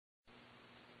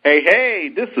Hey,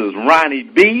 this is Ronnie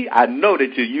B. I know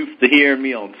that you're used to hearing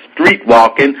me on Street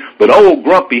Walking, but old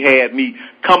Grumpy had me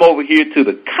come over here to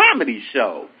the comedy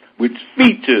show, which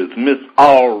features Miss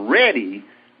Already,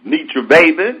 Nitra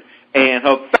Babin, and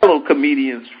her fellow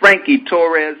comedians Frankie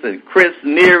Torres and Chris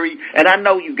Neary. And I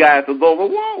know you guys will go, well,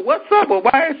 whoa, what's up? Well,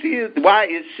 why is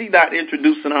she not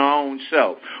introducing her own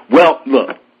show? Well,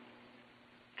 look,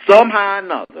 somehow or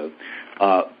another,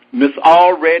 Miss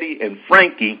Already and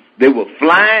Frankie, they were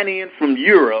flying in from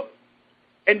Europe,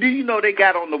 and do you know they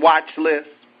got on the watch list,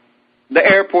 the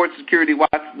airport security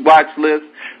watch list?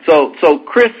 So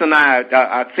Chris and I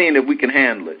are seeing if we can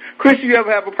handle it. Chris, you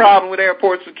ever have a problem with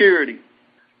airport security?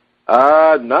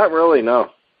 Not really, no.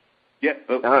 Yeah,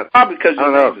 probably because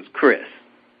your name is Chris.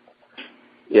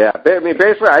 Yeah, I mean,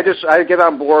 basically, I get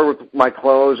on board with my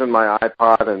clothes and my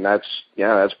iPod, and that's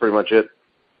pretty much it.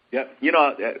 Yeah,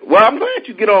 well, I'm glad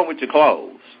you get on with your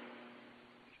clothes.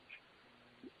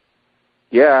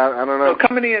 Yeah, I don't know. So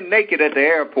coming in naked at the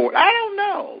airport, I don't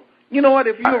know. You know what?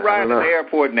 If you arrive at the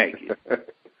airport naked,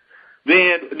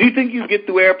 then do you think you get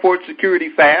through airport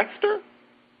security faster?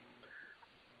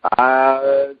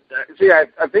 I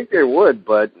think they would,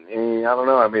 but I don't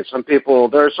know. I mean, some people,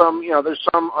 there's some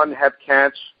unhep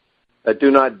cats that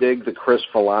do not dig the Chris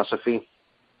philosophy.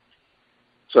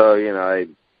 So,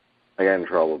 I got in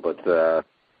trouble, but I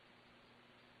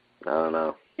don't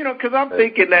know. Because I'm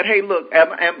thinking that, hey, look,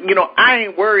 I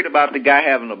ain't worried about the guy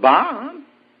having a bond.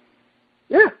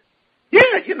 Yeah.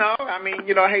 Yeah, hey,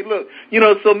 look,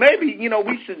 so maybe,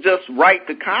 we should just write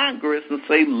to Congress and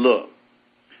say, look,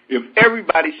 if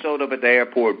everybody showed up at the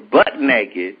airport butt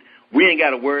naked, we ain't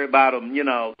got to worry about them,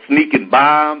 sneaking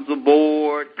bombs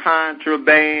aboard,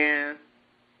 contraband.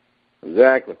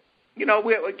 Exactly. We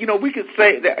could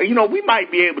say that, we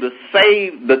might be able to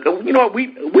save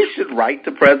we should write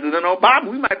to President Obama.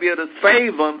 We might be able to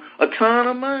save him a ton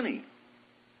of money.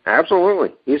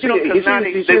 Absolutely. Because now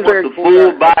they want the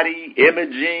full body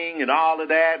imaging and all of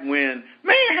that when,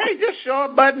 hey, just show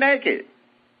up butt naked.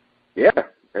 Yeah,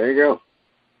 there you go.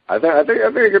 I think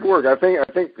it could work. I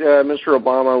think Mr.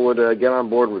 Obama would get on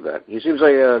board with that. He seems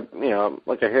like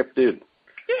a hip dude.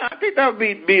 Yeah, I think that would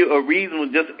be a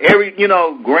reason. Just every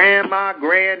grandma,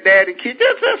 granddaddy, kid,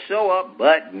 just show up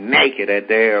butt naked at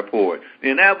the airport,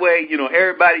 and that way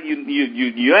everybody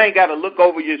you ain't got to look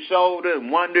over your shoulder and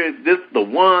wonder if this the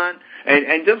one,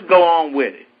 and just go on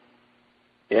with it.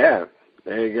 Yeah,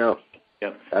 there you go.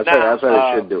 Yeah. That's how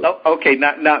they should do it. Okay,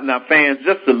 now, fans,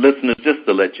 just the listeners, just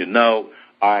to let you know,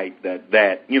 all right,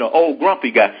 that old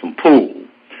Grumpy got some pull.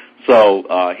 So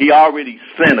he already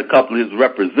sent a couple of his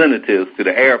representatives to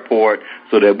the airport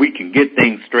so that we can get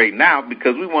things straightened out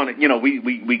because we want to,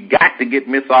 we got to get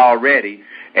Miss Already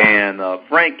and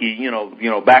Frankie,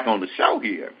 back on the show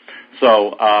here.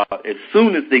 So as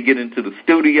soon as they get into the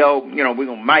studio, we're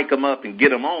gonna mic them up and get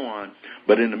them on.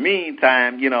 But in the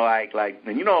meantime,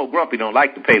 and Grumpy don't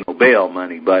like to pay no bail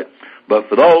money, but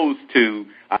for those two,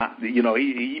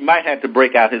 he might have to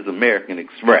break out his American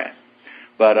Express.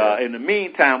 But in the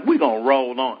meantime, we're going to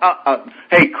roll on.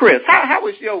 Hey, Chris, how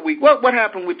was your week? What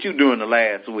happened with you during the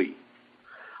last week?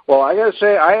 Well, I got to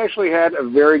say, I actually had a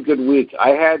very good week. I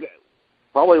had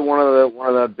probably one of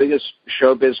the biggest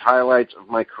showbiz highlights of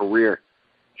my career.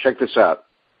 Check this out.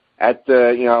 At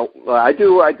I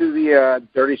do the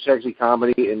Dirty Sexy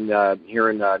Comedy here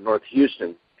in North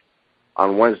Houston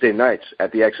on Wednesday nights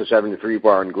at the Exit 73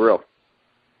 Bar and Grill,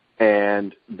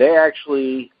 and they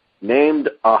actually named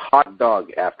a hot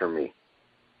dog after me.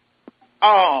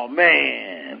 Oh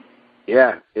man!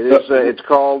 Yeah, it is. It's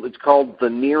called the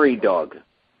Neary dog.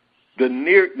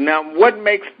 Now, what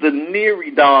makes the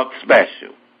Neary dog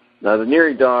special? Now, the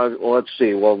Neary dog. Well, let's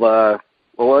see.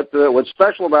 What's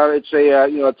special about it?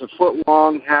 It's a foot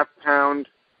long, half pound,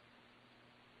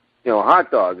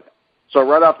 hot dog. So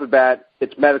right off the bat,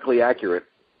 it's medically accurate.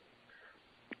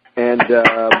 And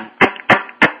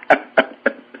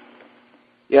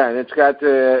yeah, and it's got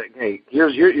hey,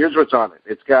 here's what's on it.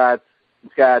 It's got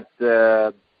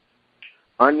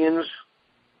onions,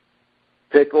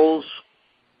 pickles,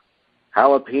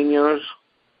 jalapenos,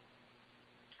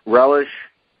 relish,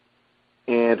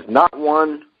 and not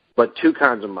one but two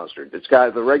kinds of mustard. It's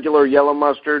got the regular yellow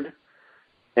mustard,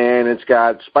 and it's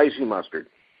got spicy mustard.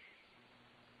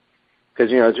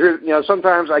 Because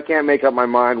sometimes I can't make up my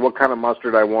mind what kind of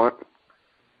mustard I want.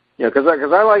 Because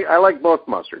I like both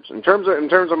mustards. In terms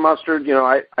of mustard,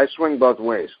 I swing both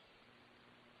ways.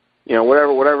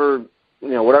 Whatever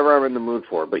I'm in the mood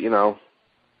for. But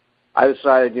I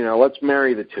decided, let's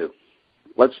marry the two.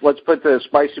 Let's put the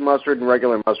spicy mustard and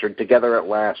regular mustard together at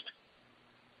last.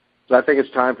 So I think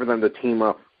it's time for them to team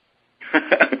up.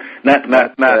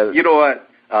 Now, you know what?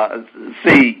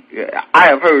 see, I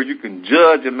have heard you can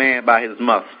judge a man by his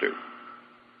mustard.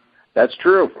 That's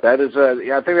true. That is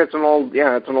I think that's an old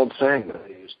saying that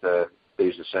they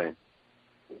used to say.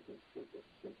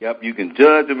 Yep, you can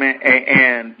judge a man,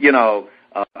 and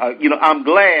I'm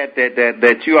glad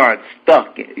that you aren't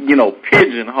stuck,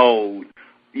 pigeonholed,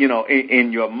 in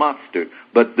your mustard.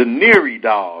 But the Neary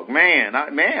dog, man, I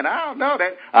don't know,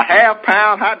 that a half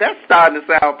pound, that's starting to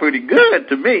sound pretty good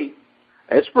to me.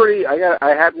 It's pretty.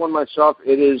 I had one myself.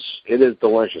 It is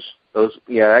delicious. Those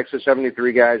Extra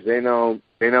 73 guys, they know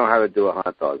how to do a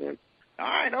hot dog. Man. All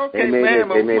right, okay, man.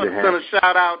 But we want to send a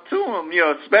shout out to them,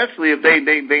 especially if they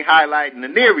highlighting the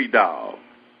Neary dog.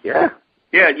 Yeah.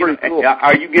 Yeah, cool.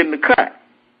 Are you getting the cut?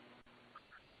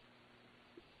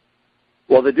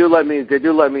 Well, they do let me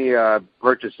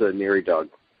purchase a Neary dog.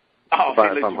 Oh,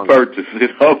 they let you purchase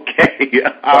it. Okay,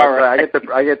 all right.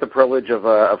 I get the privilege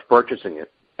of purchasing it.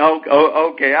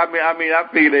 Okay. I mean, I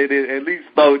feel it at least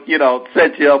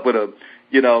set you up with a,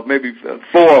 maybe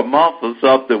 4 a month or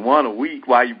something, 1 a week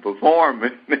while you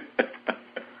performing.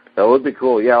 That would be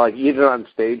cool. Yeah, like eat it on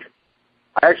stage.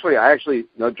 I actually,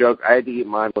 no joke, I had to eat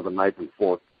mine with a knife and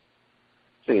fork.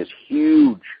 This thing is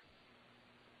huge.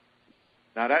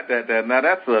 Now that's a,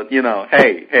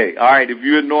 hey, all right, if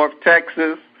you're in North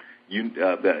Texas,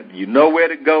 you know where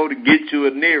to go to get you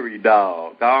a Neary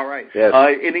dog. All right. Yes.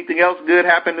 Anything else good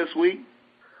happened this week?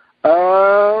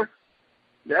 Yeah,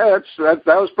 that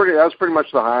was pretty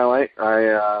much the highlight.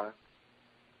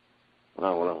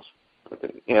 What else?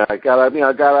 I got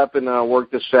up and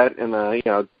worked the set and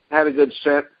had a good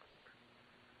set.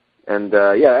 And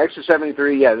Extra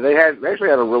 73, they actually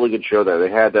had a really good show there. They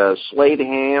had Slade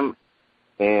Ham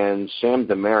and Sam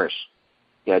Damaris.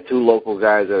 Yeah, 2 local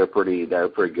guys that are pretty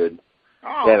good.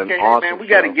 Oh, okay, awesome man. We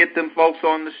got to get them folks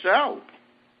on the show.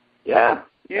 Yeah.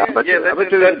 Let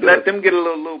them get a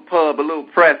little pub, a little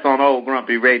press on Old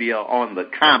Grumpy Radio on the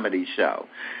comedy show.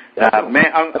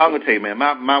 Man, I'm going to tell you, man,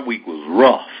 my week was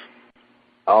rough.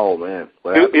 Oh, man.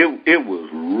 It was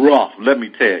rough, let me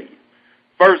tell you.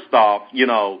 First off,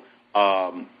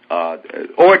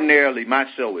 ordinarily my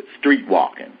show is street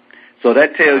walking. So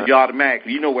that tells you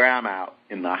automatically, where I'm out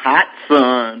in the hot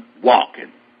sun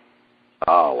walking.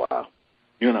 Oh, wow.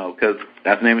 Because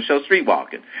that's the name of the show, Street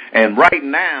Walking. And right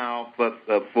now, for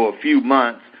a few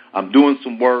months, I'm doing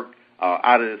some work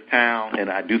out of this town,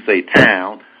 and I do say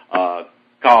town,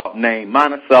 named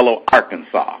Monticello,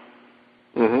 Arkansas.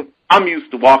 Mm-hmm. I'm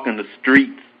used to walking the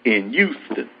streets in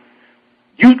Houston.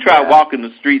 You try walking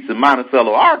the streets in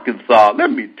Monticello, Arkansas,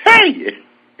 let me tell you.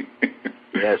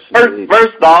 Yes.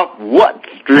 First off, what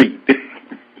street?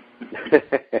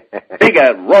 They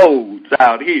got roads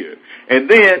out here, and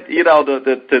then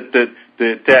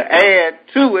to add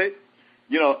to it,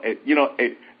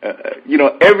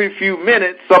 every few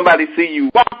minutes somebody see you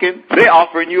walking, they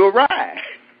offering you a ride.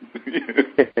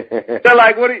 They're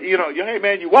like, what? Hey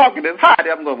man, you walking? It's hot.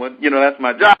 I'm going. Well, that's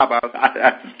my job.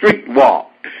 I street walk.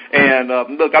 And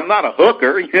look, I'm not a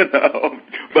hooker,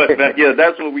 but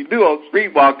that's what we do on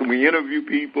street walking. We interview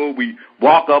people. We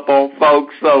walk up on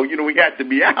folks. So we got to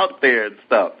be out there and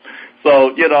stuff.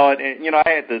 So they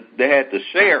had the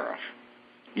sheriff.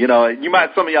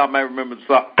 Some of y'all might remember the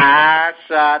song, I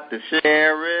shot the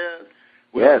sheriff.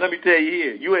 Well, yes. Let me tell you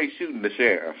here, you ain't shooting the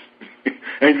sheriff.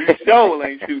 And you sure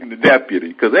ain't shooting the deputy,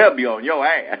 because they'll be on your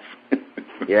ass.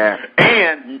 Yeah.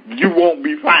 And you won't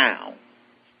be found.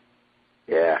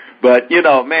 Yeah. But,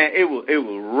 man, it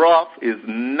was rough. It's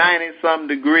 90-some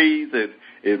degrees.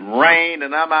 It rained,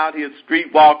 and I'm out here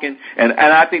street walking. And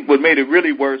I think what made it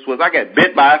really worse was I got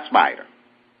bit by a spider.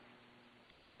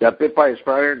 Got bit by a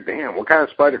spider? Damn, what kind of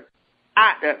spider?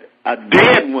 A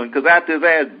dead one, because after his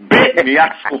ass bit me,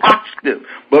 I squashed him.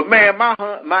 But, man,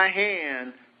 my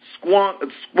hand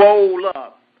swole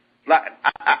up. Like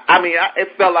it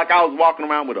felt like I was walking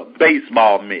around with a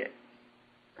baseball mitt.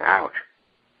 Ouch.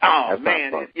 Oh, that's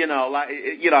man, you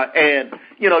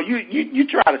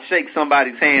try to shake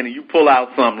somebody's hand and you pull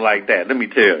out something like that. Let me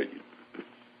tell you.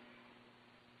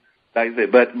 Like I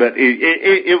said, but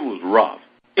it was rough.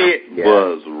 It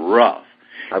was rough.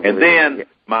 And then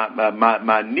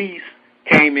my niece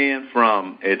came in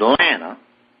from Atlanta,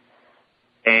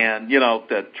 and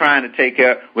trying to take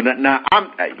care. Well, now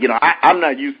I'm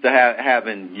not used to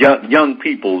having young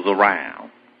peoples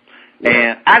around,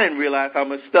 and I didn't realize how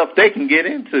much stuff they can get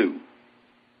into.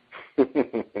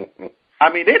 I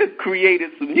mean, they've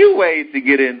created some new ways to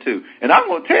get into, and I'm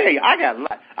gonna tell you, I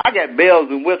got bells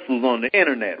and whistles on the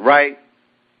internet, right?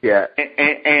 Yeah.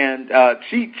 And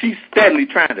she's steadily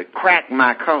trying to crack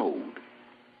my code.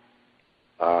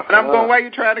 And I'm going, why are you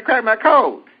trying to crack my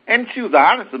code? And she was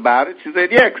honest about it. She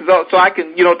said, yeah, so I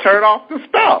can, turn off the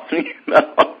stuff,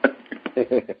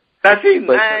 Now, she's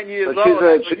 9 years old,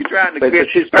 so she's trying to crack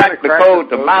the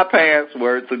code to my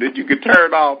password so that you can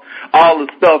turn off all the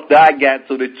stuff that I got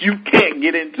so that you can't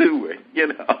get into it,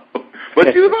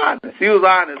 But she was honest. She was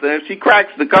honest. And if she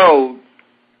cracks the code,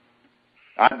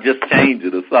 I'll just change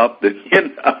it or something,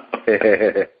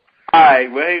 All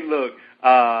right, well, hey, look,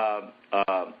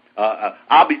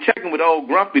 I'll be checking with old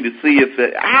Grumpy to see if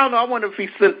I don't know. I wonder if he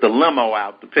sent the limo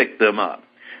out to pick them up.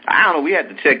 I don't know. We had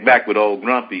to check back with old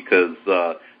Grumpy because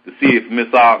to see if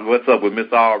what's up with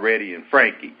Miss Already and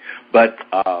Frankie. But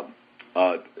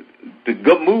to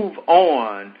move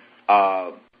on,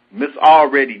 Miss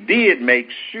Already did make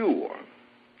sure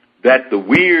that the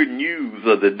weird news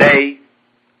of the day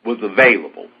was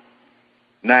available.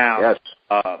 Now, yes.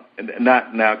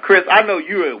 Now, Chris, I know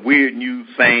you're a weird news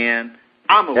fan.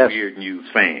 I'm a weird news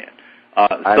fan.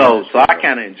 So I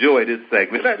kind of enjoy this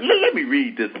segment. Let me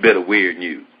read this bit of weird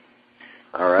news.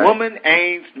 All right. Woman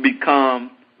aims to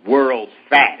become world's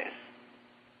fattest.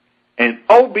 An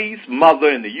obese mother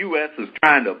in the U.S. is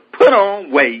trying to put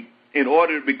on weight in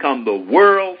order to become the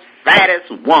world's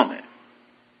fattest woman.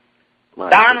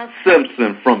 Donna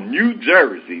Simpson from New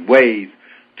Jersey weighs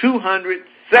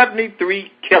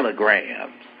 273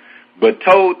 kilograms, but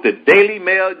told the Daily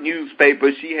Mail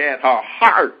newspaper she had her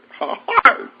heart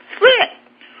set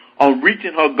on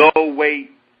reaching her goal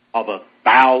weight of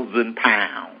 1,000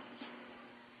 pounds.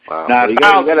 Wow. Now,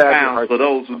 1,000 pounds, for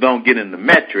those who don't get in the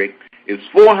metric, is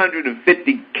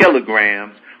 450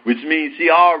 kilograms, which means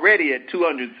she already at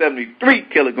 273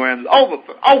 kilograms, over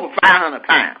 500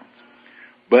 pounds.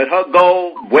 But her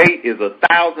goal weight is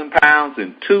 1,000 pounds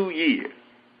in 2 years.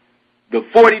 The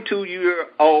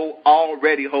 42-year-old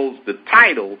already holds the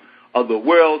title of the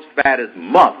world's fattest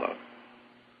mother.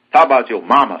 Talk about your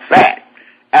mama fat.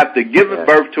 After giving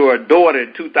birth to her daughter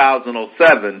in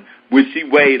 2007, which she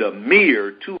weighed a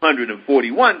mere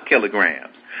 241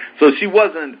 kilograms. So she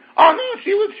wasn't,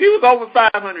 she was over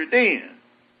 500 then.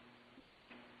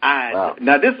 Wow.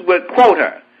 Now this is what quote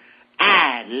her.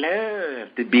 I'd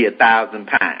love to be 1,000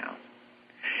 pounds.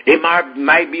 It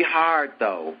might be hard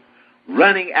though.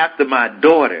 Running after my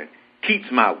daughter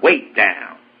keeps my weight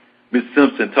down, Miss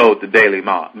Simpson told the Daily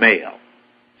Mail.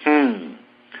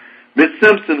 Miss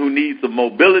Simpson, who needs a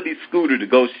mobility scooter to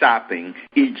go shopping,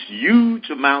 eats huge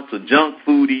amounts of junk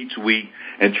food each week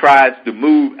and tries to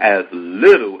move as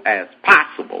little as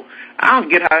possible. I don't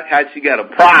get how she got a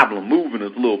problem moving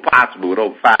as little as possible with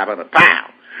over 500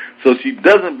 pounds. So she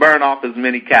doesn't burn off as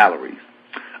many calories.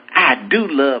 I do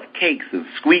love cakes and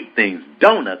sweet things.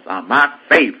 Donuts are my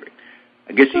favorite.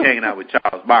 I guess she's hanging out with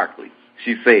Charles Barkley,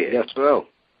 she said. Yes, so.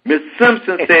 Miss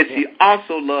Simpson said she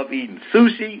also loved eating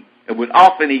sushi and would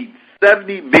often eat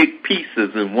 70 big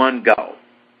pieces in one go.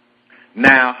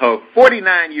 Now, her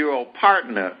 49-year-old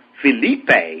partner,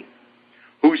 Felipe,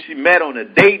 who she met on a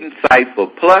dating site for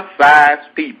plus-size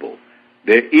people,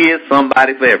 there is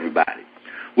somebody for everybody,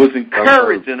 was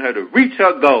encouraging her to reach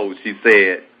her goals, she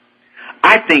said.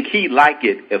 I think he'd like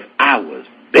it if I was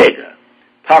bigger.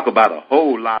 Talk about a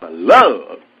whole lot of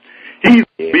love. He's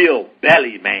a real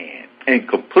belly man and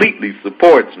completely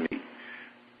supports me.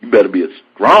 You better be a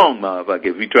strong motherfucker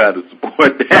if you try to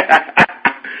support that.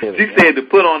 She said to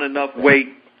put on enough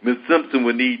weight, Ms. Simpson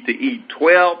would need to eat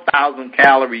 12,000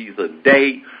 calories a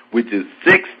day, which is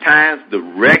 6 times the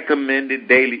recommended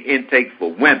daily intake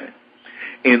for women.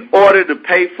 In order to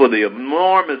pay for the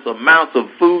enormous amounts of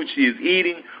food she is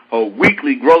eating, her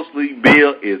weekly grocery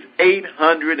bill is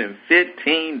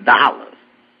 $815.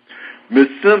 Ms.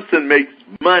 Simpson makes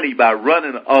money by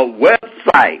running a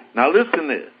website. Now listen to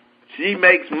this. She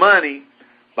makes money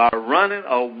by running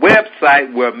a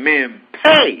website where men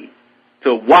pay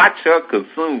to watch her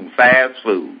consume fast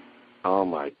food. Oh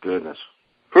my goodness,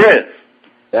 Chris.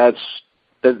 There's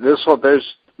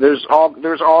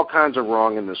all kinds of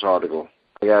wrong in this article.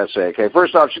 I gotta say. Okay,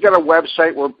 first off, she got a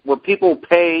website where people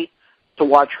pay to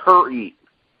watch her eat.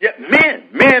 Yeah,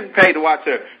 men pay to watch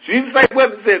her. She didn't say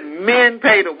women, said men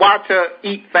pay to watch her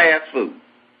eat fast food.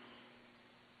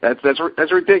 That's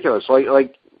ridiculous.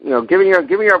 Like giving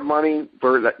her money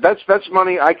for that's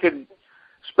money I could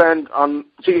spend on.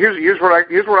 See, here's what I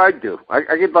do. I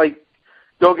could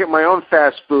go get my own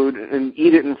fast food and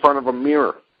eat it in front of a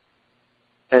mirror,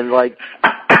 and eat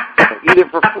it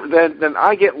for then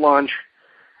I get lunch,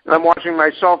 and I'm watching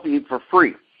myself eat for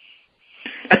free.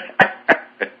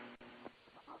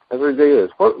 That's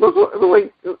ridiculous.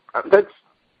 That's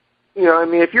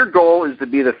if your goal is to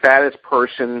be the fattest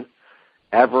person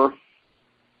ever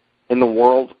in the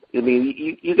world,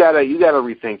 you gotta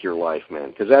rethink your life, man,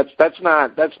 because that's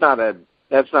not a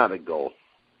goal.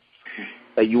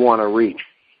 that you want to reach.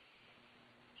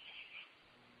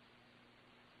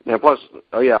 And plus,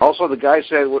 also the guy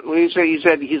said, what did he say? He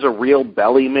said he's a real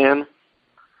belly man.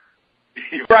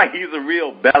 Right, he's a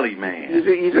real belly man.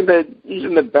 He's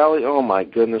in the belly. Oh my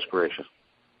goodness gracious!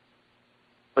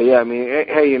 But yeah, I mean,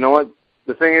 hey, you know what?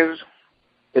 The thing is,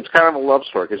 it's kind of a love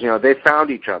story because they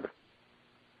found each other.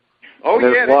 Oh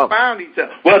yeah, they found each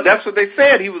other. Well, that's what they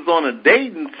said. He was on a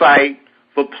dating site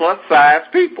for plus size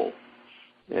people.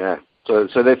 Yeah, so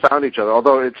they found each other.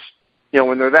 Although it's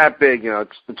when they're that big,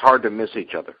 it's hard to miss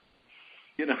each other.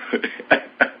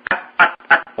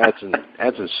 That's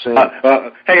insane.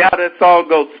 Hey, how that song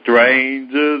goes?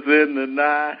 Strangers in the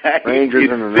night. Strangers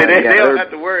in the night. They don't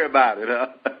have to worry about it, huh?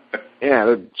 Yeah,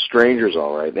 they're strangers,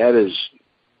 all right. That is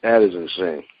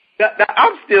insane. Now,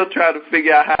 I'm still trying to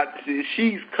figure out how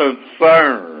she's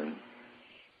concerned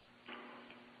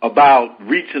about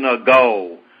reaching her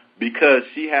goal because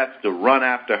she has to run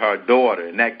after her daughter,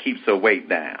 and that keeps her weight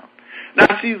down.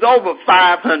 Now, she's over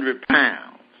 500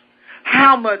 pounds.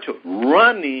 How much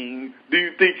running do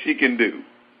you think she can do?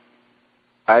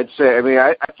 I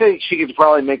think she could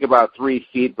probably make about 3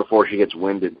 feet before she gets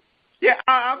winded. Yeah,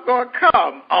 I'm going,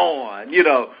 come on,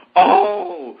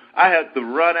 I have to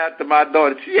run after my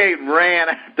daughter. She ain't ran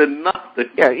after nothing.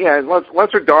 Yeah,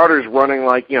 unless her daughter's running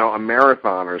like, a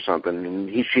marathon or something, and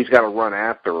she's got to run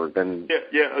after her, then...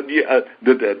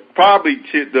 Probably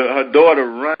her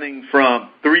daughter running from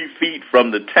 3 feet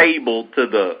from the table to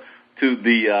the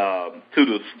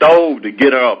stove to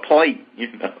get her a plate,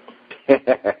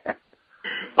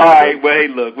 All right, well, hey,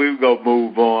 look, we're going to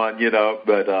move on,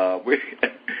 but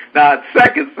now,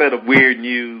 second set of weird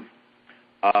news,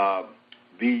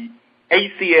 the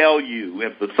ACLU,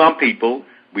 and for some people,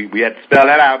 we had to spell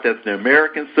that out, that's the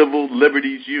American Civil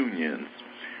Liberties Union,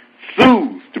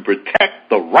 sues to protect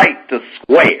the right to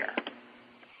swear.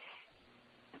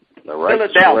 The right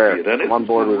Philadelphia, to swear. I'm on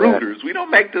board with Reuters. We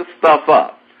don't make this stuff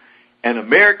up. An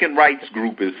American rights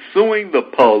group is suing the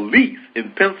police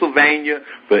in Pennsylvania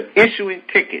for issuing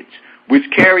tickets which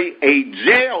carry a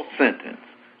jail sentence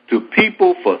to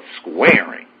people for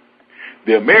swearing.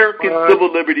 The American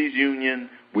Civil Liberties Union,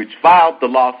 which filed the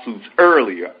lawsuits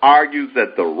earlier, argues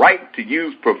that the right to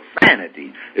use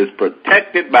profanity is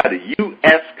protected by the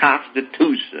U.S.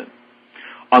 Constitution.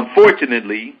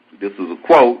 Unfortunately, this is a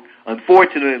quote,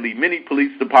 unfortunately, many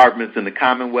police departments in the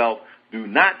Commonwealth do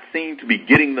not seem to be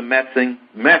getting the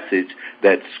message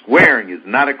that swearing is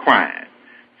not a crime,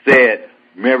 said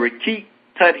Marikeet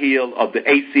Tuthill of the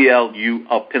ACLU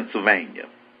of Pennsylvania.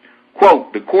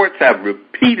 Quote, the courts have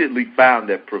repeatedly found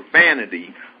that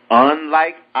profanity,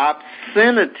 unlike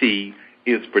obscenity,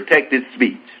 is protected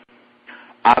speech.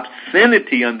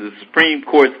 Obscenity under the Supreme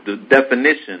Court's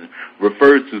definition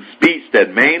refers to speech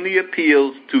that mainly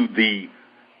appeals to the,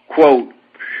 quote,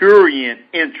 prurient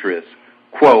interest,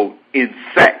 quote, in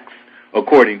sex,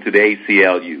 according to the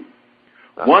ACLU.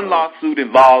 One lawsuit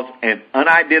involves an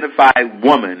unidentified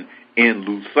woman in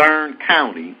Lucerne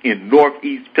County in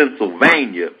northeast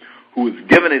Pennsylvania who was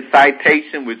given a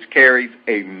citation which carries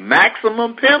a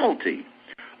maximum penalty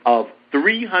of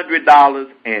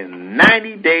 $300 and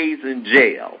 90 days in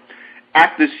jail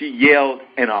after she yelled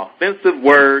an offensive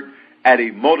word at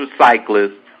a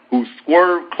motorcyclist who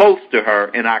swerved close to her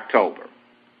in October.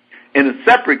 In a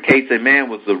separate case, a man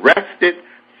was arrested,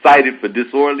 cited for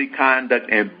disorderly conduct,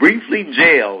 and briefly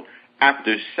jailed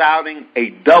after shouting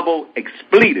a double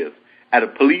expletive at a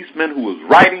policeman who was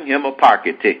writing him a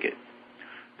parking ticket.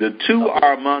 The two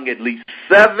are among at least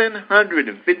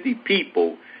 750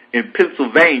 people in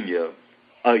Pennsylvania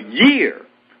a year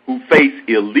who face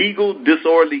illegal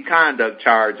disorderly conduct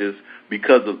charges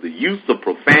because of the use of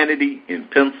profanity in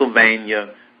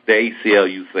Pennsylvania, the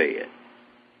ACLU said.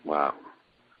 Wow.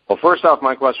 Well, first off,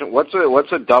 my question, what's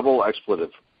a double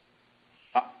expletive?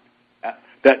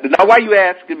 Now, why are you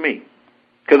asking me?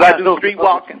 Because I do street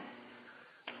walking.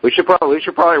 We should probably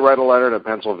write a letter to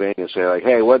Pennsylvania and say, like,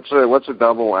 hey, what's a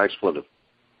double expletive?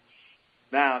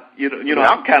 Now,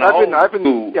 I'm kind of old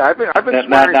school. Yeah, I've been swearing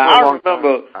now, for a long I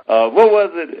remember, what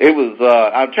was it? It was,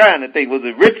 I'm trying to think, was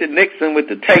it Richard Nixon with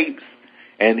the tapes,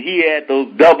 and he had those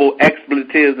double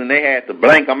expletives, and they had to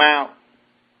blank them out?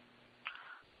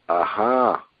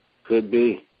 Could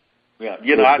be. Yeah,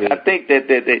 I think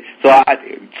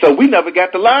so we never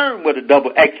got to learn what a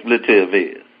double expletive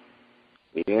is.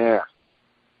 Yeah.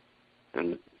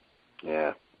 And,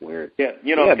 yeah, weird. Yeah,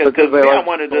 because I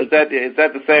wondered, is that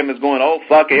the same as going, oh,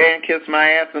 fuck it, and kiss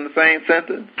my ass in the same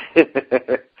sentence?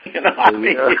 I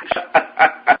mean,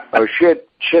 oh, shit,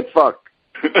 fuck.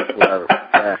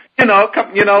 Yeah.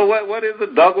 What is a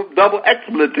double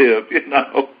expletive,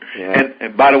 Yeah.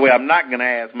 And by the way, I'm not going to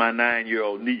ask my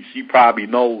 9-year-old niece. She probably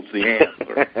knows the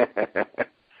answer.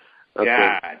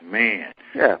 God, man.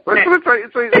 Yeah, but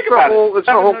it's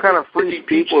a whole kind of free speech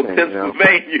people thing. in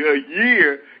Pennsylvania a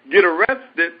year get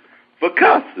arrested for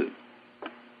cussing.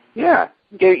 Yeah,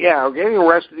 getting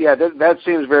arrested. Yeah, that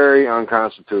seems very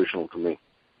unconstitutional to me.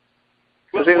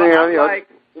 Well,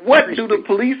 what do the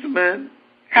policemen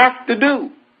have to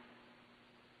do?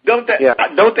 Don't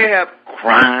they have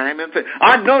crime?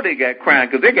 I know they got crime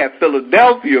because they got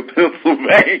Philadelphia,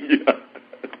 Pennsylvania.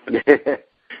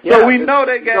 So we know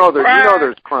they got crime.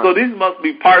 There's crime. So these must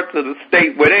be parts of the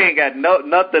state where they ain't got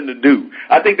nothing to do.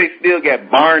 I think they still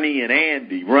got Barney and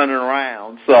Andy running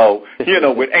around. So,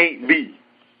 with Ain't Me.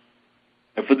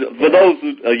 And for those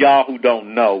of y'all who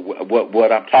don't know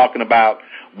what I'm talking about,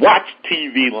 watch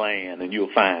TV Land and you'll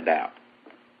find out.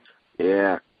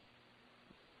 Yeah.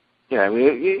 Yeah, I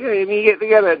mean, they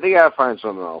gotta find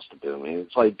something else to do. I mean,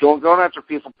 it's like going after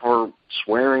people for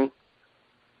swearing.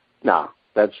 No,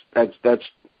 that's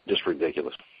just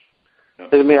ridiculous.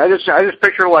 I mean, I just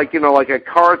picture like a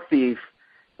car thief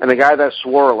and the guy that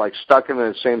swore like stuck in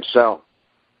the same cell.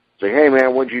 It's like, hey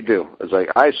man, what'd you do? It's like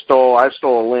I stole a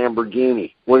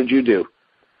Lamborghini. What did you do?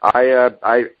 I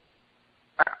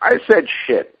said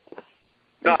shit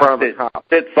in front of the cop.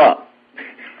 Said fuck.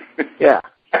 Yeah.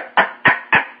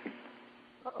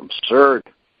 Absurd.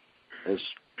 It's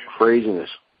craziness.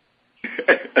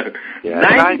 Yeah.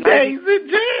 90 days in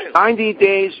jail. 90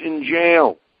 days in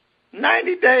jail.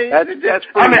 90 days. That's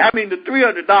pretty. I mean, the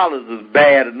 $300 is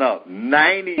bad enough.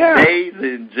 90 days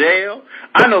in jail.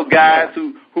 I know guys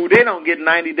who they don't get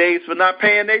 90 days for not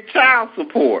paying their child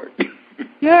support.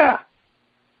 Yeah.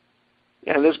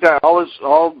 Yeah. This guy, all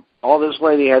this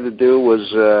lady had to do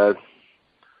was,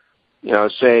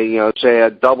 say a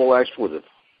double expletive,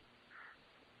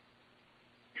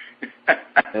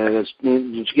 and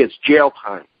she gets jail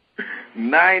time.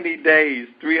 90 days,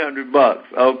 $300.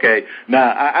 Okay.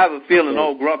 Now, I have a feeling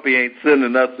old Grumpy ain't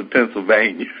sending us to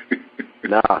Pennsylvania.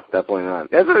 No, definitely not.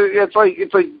 It's like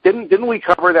didn't we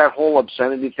cover that whole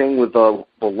obscenity thing with the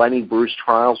Lenny Bruce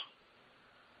trials?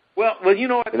 Well, you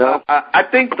know what? I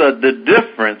think the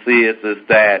difference is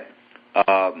that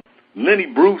Lenny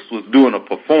Bruce was doing a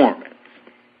performance.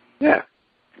 Yeah.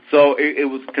 So it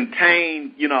was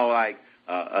contained,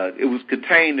 it was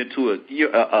contained into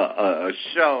a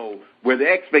show where the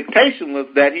expectation was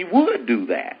that he would do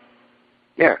that.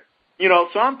 Yeah.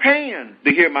 So I'm paying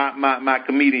to hear my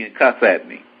comedian cuss at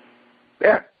me.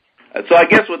 Yeah. So I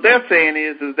guess what they're saying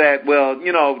is that, well,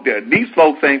 these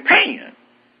folks ain't paying.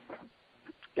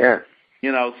 Yeah.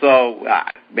 So,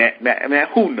 man,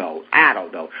 who knows? I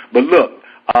don't know. But look,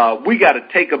 we got to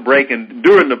take a break, and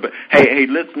hey,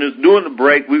 listeners, during the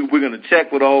break, we're going to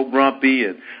check with old Grumpy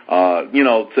and,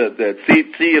 to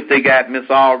see if they got Miss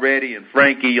Already and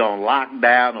Frankie on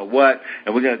lockdown or what,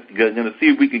 and we're going to see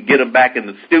if we can get them back in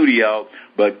the studio.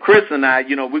 But Chris and I,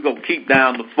 we're going to keep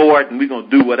down the fort, and we're going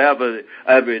to do whatever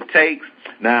it takes.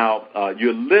 Now,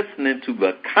 you're listening to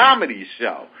the Komedy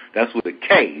Show. That's with a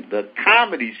K, the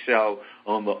Komedy Show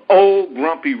on the Old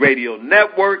Grumpy Radio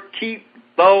Network. Keep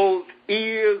those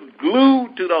ears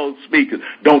glued to those speakers.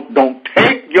 Don't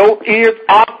take your ears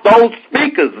off those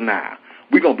speakers now.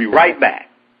 We're going to be right back.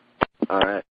 All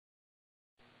right.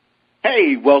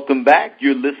 Hey, welcome back.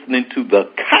 You're listening to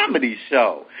the Komedy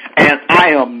Show. And I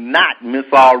am not Miss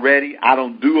Already. I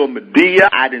don't do a Medea.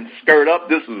 I didn't skirt up.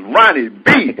 This is Ronnie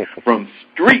B from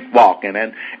Street Walking.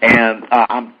 And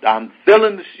I'm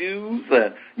filling the shoes,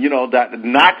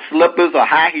 not slippers or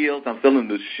high heels. I'm filling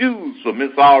the shoes for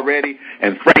Miss Already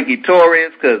and Frankie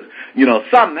Torres because,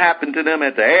 something happened to them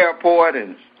at the airport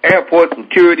and airport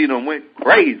security done went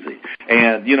crazy.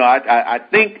 And, I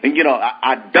think,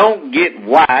 I don't get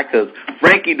why, because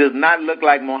Frankie does not look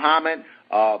like Mohammed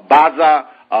Baza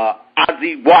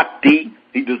Aziwati.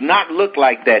 He does not look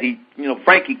like that.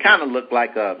 Frankie kind of looked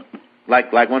like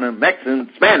one of the Mexican,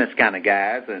 Spanish kind of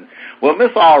guys. And, well,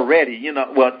 Miss Already,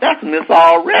 that's Miss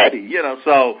Already,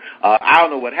 so I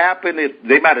don't know what happened.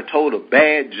 They might have told a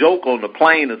bad joke on the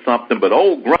plane or something, but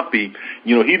old Grumpy,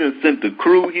 he done sent the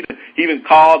crew. He even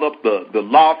called up the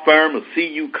law firm to see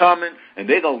you coming, and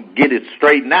they're going to get it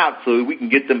straightened out so we can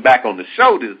get them back on the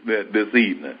show this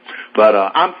evening. But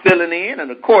I'm filling in,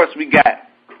 and, of course, we got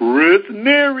Chris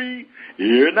Neary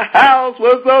here in the house.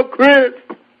 What's up, Chris?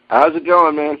 How's it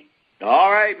going, man?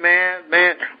 All right,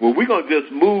 man. Well, we're going to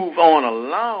just move on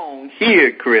along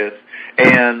here, Chris.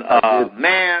 And,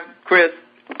 man, Chris,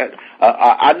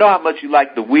 I know how much you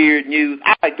like the weird news.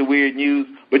 I like the weird news.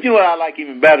 But you know what I like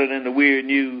even better than the weird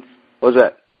news? What's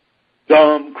that?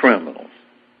 Dumb criminals.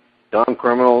 Dumb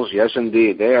criminals, yes,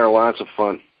 indeed. They are lots of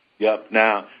fun. Yep.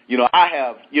 Now, I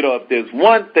have, if there's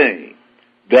one thing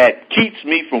that keeps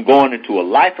me from going into a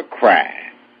life of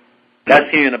crime, that's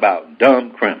hearing about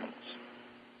dumb criminals.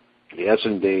 Yes,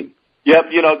 indeed.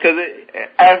 Yep, because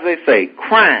as they say,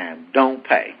 crime don't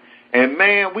pay. And,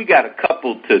 man, we got a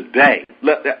couple today.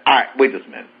 All right, wait just a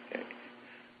minute.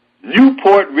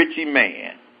 Newport Richie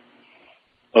man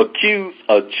accused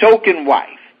of choking wife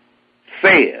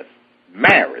says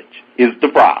marriage is the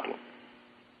problem.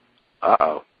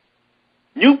 Uh-oh.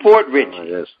 Newport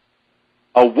Richie.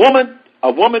 A woman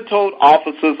told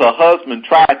officers her husband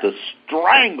tried to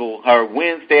strangle her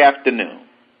Wednesday afternoon.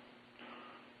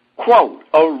 Quote,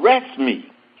 arrest me.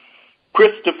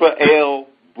 Christopher L.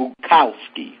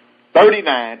 Bukowski,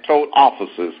 39, told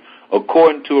officers,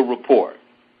 according to a report.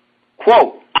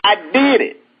 Quote, I did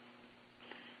it.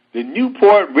 The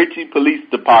Newport Richie Police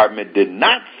Department did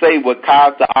not say what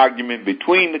caused the argument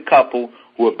between the couple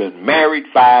who have been married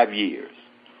 5 years.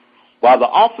 While the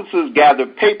officers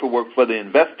gathered paperwork for the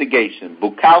investigation,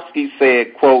 Bukowski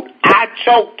said, quote, I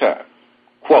choked her,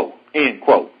 quote, end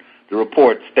quote, the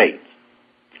report states.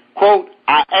 Quote,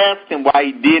 I asked him why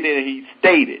he did it, and he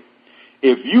stated,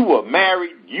 if you were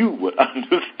married, you would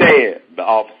understand, the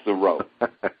officer wrote.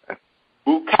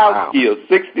 Bukowski of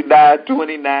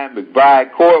 6929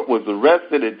 McBride Court was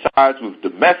arrested and charged with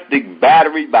domestic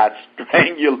battery by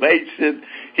strangulation.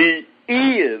 He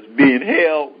is being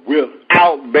held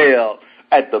without bail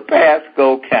at the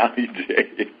Pasco County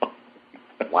Jail.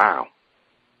 Wow.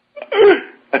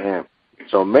 Yeah.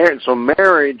 So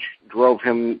marriage drove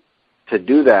him to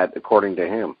do that, according to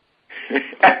him.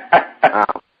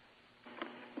 Wow.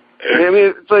 I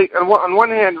mean, it's like on one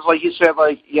hand, it's like he said,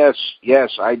 like yes,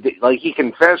 I did. Like he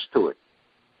confessed to it.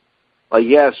 Like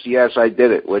yes, I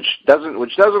did it, which doesn't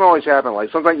always happen.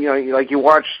 Like sometimes you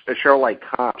watch a show like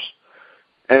Cops,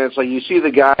 and it's like you see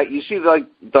the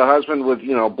husband with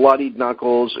bloodied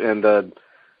knuckles and the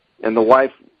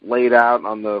wife laid out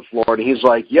on the floor, and he's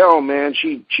like, yo man,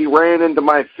 she ran into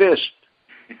my fist.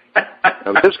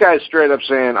 And this guy's straight up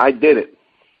saying, I did it.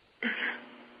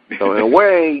 So in a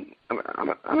way, I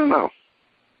don't know.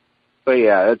 But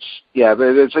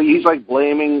he's like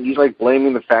blaming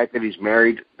the fact that he's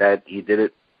married that he did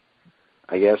it,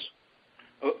 I guess.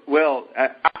 Well,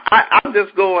 I'm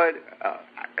just going,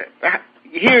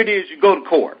 here it is, you go to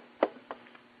court.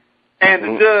 And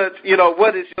the judge,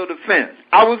 what is your defense?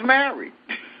 I was married.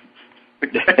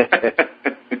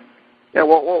 Yeah,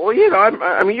 well,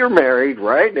 I mean, you're married,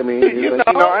 right? I mean,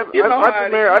 I've been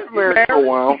married for a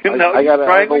while. I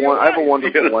have a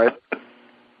wonderful wife.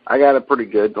 I got it pretty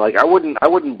good. Like, I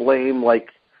wouldn't blame my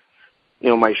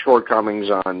shortcomings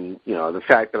on the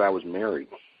fact that I was married.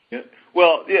 Yeah.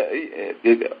 Well,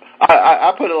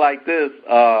 I put it like this.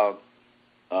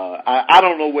 I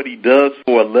don't know what he does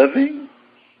for a living.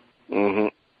 Mm-hmm.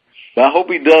 But I hope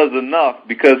he does enough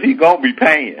because he's gonna be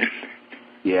paying.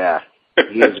 Yeah.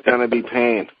 He is going to be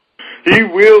paying. He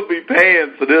will be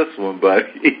paying for this one,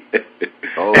 buddy.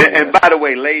 And by the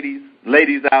way,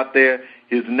 ladies out there,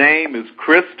 his name is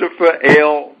Christopher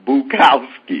L.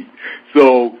 Bukowski.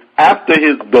 So after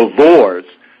his divorce,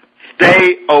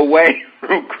 stay away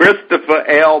from Christopher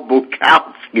L.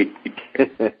 Bukowski.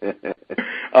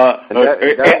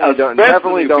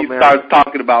 Definitely don't marry him. Starts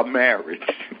talking about marriage.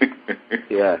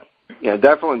 Yeah,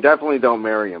 definitely don't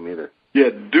marry him either. Yeah,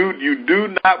 dude, you do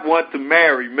not want to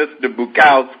marry Mr.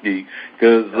 Bukowski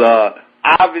because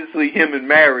obviously him and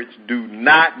marriage do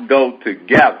not go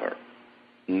together.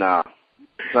 Nah.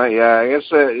 So, yeah, I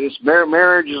guess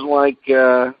marriage is like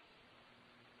I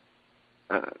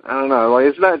don't know. Like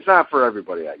it's not for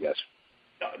everybody, I guess.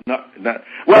 No.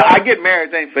 Well, I get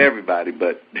married ain't for everybody,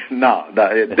 but no,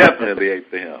 it definitely ain't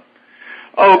for him.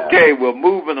 Okay, we're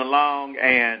moving along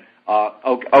and.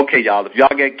 Okay, y'all. If y'all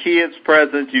got kids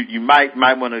present, you might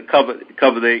want to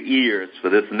cover their ears for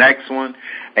this next one,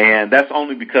 and that's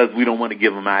only because we don't want to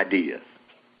give them ideas.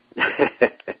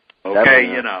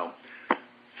 Okay,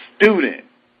 student.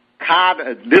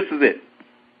 This is it.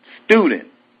 Student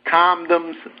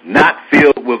condoms not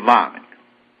filled with vomit.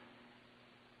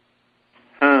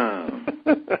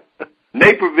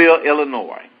 Naperville,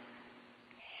 Illinois,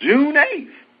 June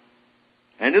 8th.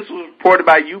 And this was reported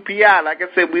by UPI. Like I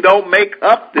said, we don't make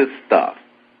up this stuff.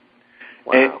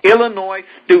 Wow. An Illinois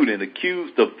student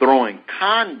accused of throwing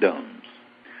condoms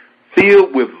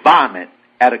filled with vomit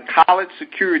at a college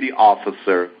security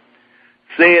officer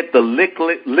said the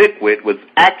liquid was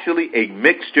actually a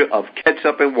mixture of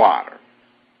ketchup and water.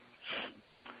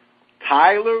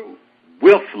 Tyler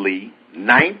Wilfley,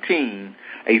 19,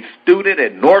 a student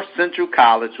at North Central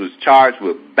College, was charged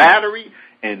with battery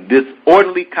and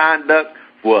disorderly conduct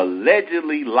for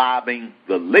allegedly lobbing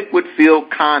the liquid-filled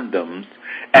condoms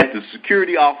at the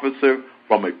security officer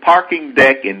from a parking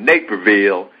deck in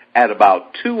Naperville at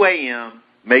about 2 a.m.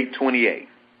 May 28th.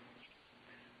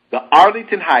 The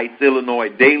Arlington Heights, Illinois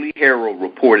Daily Herald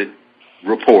reported.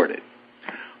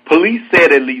 Police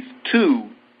said at least 2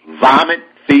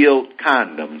 vomit-filled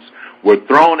condoms were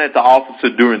thrown at the officer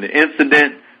during the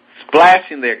incident,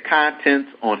 splashing their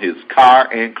contents on his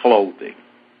car and clothing.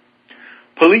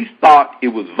 Police thought it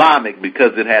was vomit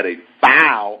because it had a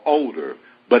foul odor,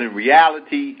 but in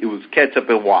reality, it was ketchup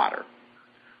and water.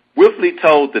 Whiffley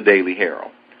told the Daily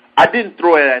Herald, "I didn't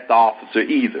throw it at the officer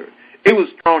either. It was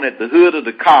thrown at the hood of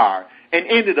the car and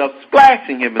ended up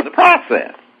splashing him in the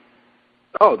process."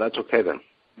 Oh, that's okay then.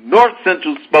 North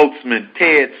Central spokesman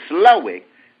Ted Slowick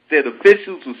said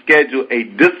officials will schedule a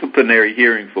disciplinary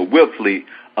hearing for Whiffley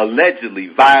allegedly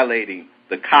violating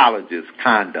the college's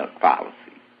conduct policy.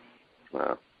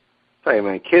 Wow. Tell you,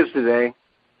 man, kids today,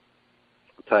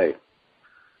 I'll tell you.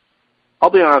 I'll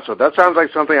be honest with you, that sounds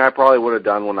like something I probably would have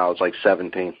done when I was like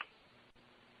 17.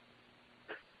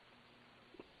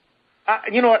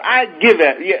 You know what? I give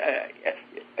that.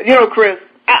 Chris,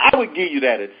 I would give you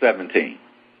that at 17.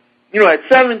 At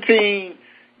 17,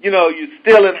 you're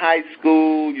still in high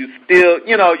school. You still,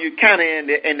 you're kind of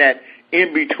in that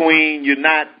in between.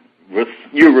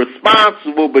 You're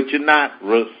responsible, but you're not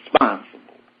responsible.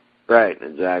 Right,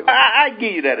 exactly. I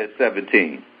give you that at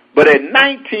 17. But at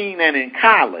 19 and in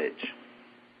college,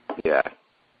 yeah,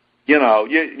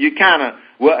 you kind of,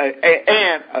 well,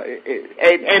 and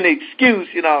an excuse,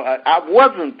 I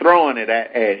wasn't throwing it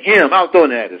at him. I was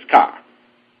throwing it at his car.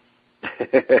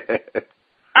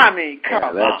 I mean, come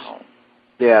on.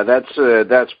 Yeah,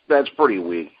 that's pretty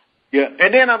weak. Yeah,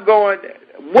 and then I'm going,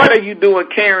 what are you doing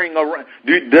carrying around?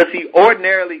 Does he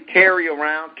ordinarily carry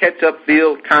around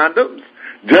ketchup-filled condoms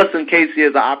just in case he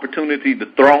has an opportunity to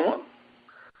throw them?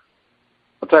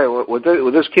 I'll tell you what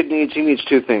this kid needs. He needs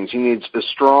 2 things. He needs a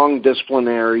strong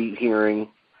disciplinary hearing,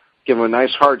 give him a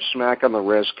nice hard smack on the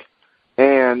wrist,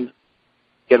 and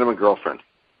get him a girlfriend.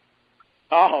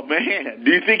 Oh, man.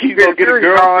 Do you think he's going to get a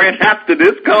girlfriend after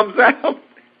this comes out?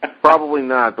 Probably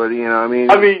not, but, I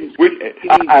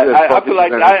feel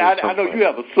like I know you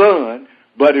have a son,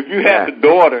 but if you had a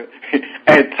daughter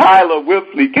and Tyler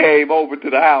Whiffley came over to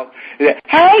the house,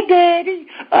 "Hey, Daddy,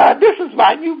 this is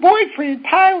my new boyfriend,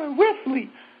 Tyler Whiffley."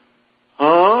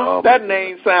 Huh? That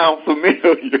name sounds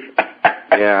familiar.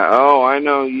 Yeah, I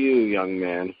know you, young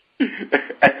man.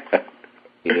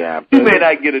 Yeah. He may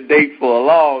not get a date for a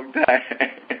long time.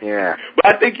 Yeah. But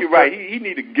I think you're right. He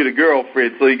need to get a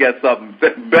girlfriend so he got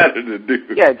something better to do.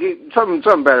 Yeah, something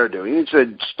better to do. He needs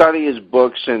to study his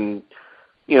books and,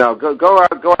 go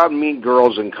out and meet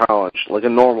girls in college like a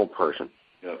normal person.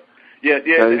 Yeah,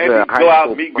 and go out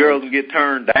and meet girls and get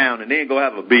turned down and then go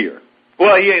have a beer.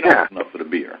 Well, he ain't old enough for the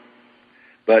beer.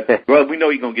 But, well, we know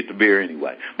he's going to get the beer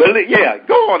anyway. But, yeah,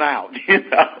 go on out,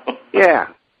 Yeah.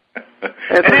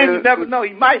 And then you never know,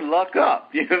 he might luck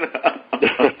up,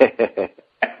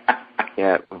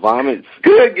 Yeah, vomit.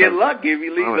 Could get lucky if he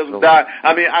leaves them die.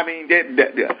 I mean,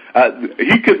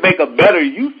 he could make a better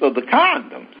use of the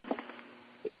condoms.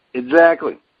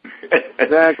 Exactly.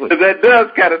 That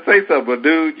does kind of say something, but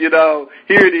dude, here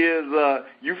it is.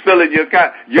 You filling your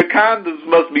condoms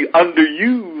must be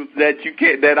underused that you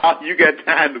can't. That you got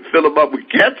time to fill them up with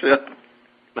ketchup.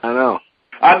 I know.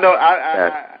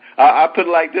 I put it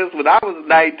like this: when I was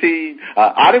 19,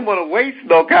 I didn't want to waste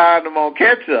no condom on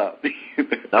ketchup.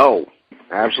 No,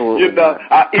 absolutely.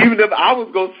 Even if I was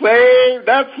gonna save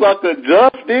that sucker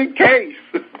just in case.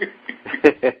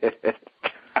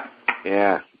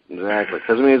 Yeah. Exactly.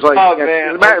 Because, it's like... Oh,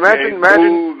 man. Imagine...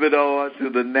 Move it on to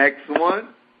the next one.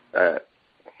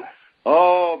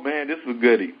 Oh, man, this is a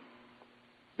goodie.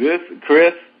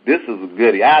 Chris, this is a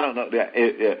goodie. I don't know.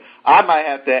 I might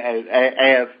have to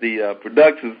ask the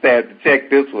production staff to check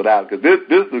this one out, because this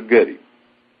is a goodie.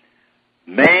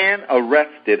 Man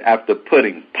arrested after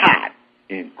putting pot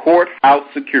in courthouse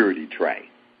security tray.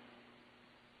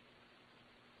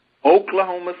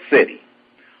 Oklahoma City.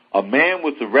 A man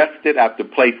was arrested after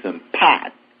placing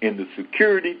pot in the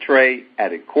security tray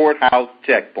at a courthouse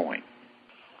checkpoint.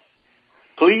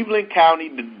 Cleveland County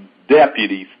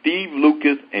deputies Steve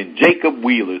Lucas and Jacob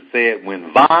Wheeler said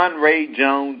when Von Ray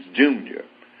Jones Jr.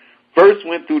 first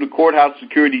went through the courthouse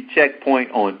security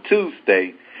checkpoint on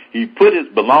Tuesday, he put his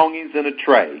belongings in a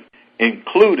tray,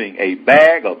 including a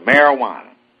bag of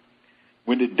marijuana.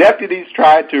 When the deputies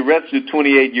tried to arrest the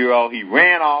 28-year-old, he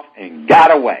ran off and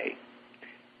got away.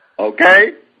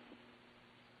 Okay?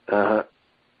 Uh-huh.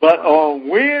 But on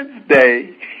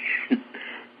Wednesday,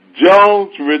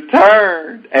 Jones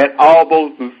returned at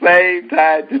almost the same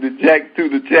time to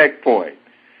the checkpoint.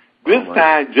 This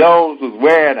time, Jones was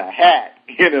wearing a hat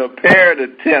in an apparent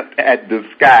attempt at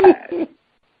disguise.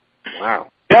 Wow.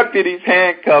 Deputies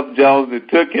handcuffed Jones and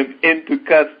took him into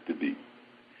custody.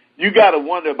 You got to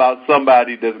wonder about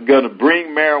somebody that's going to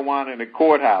bring marijuana in the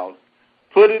courthouse,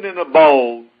 put it in a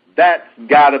bowl. That's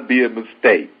got to be a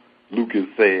mistake, Lucas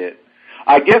said.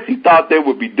 I guess he thought there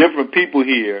would be different people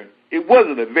here. It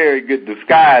wasn't a very good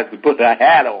disguise to put a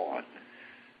hat on.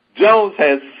 Jones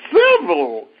has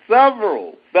several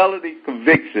felony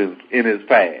convictions in his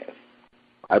past.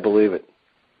 I believe it.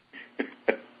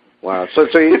 Wow. So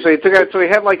he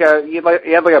had like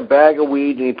a bag of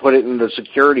weed and he put it in the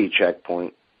security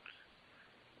checkpoint.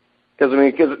 Because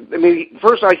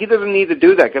first he doesn't need to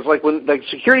do that because when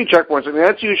security checkpoints,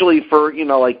 that's usually for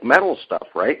like metal stuff,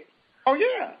 right? Oh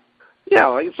yeah.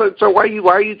 Yeah. So why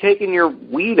are you taking your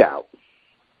weed out?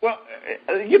 Well,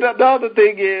 the other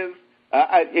thing is,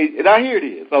 now here it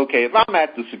is. Okay, if I'm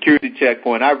at the security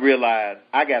checkpoint, I realize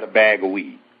I got a bag of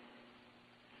weed.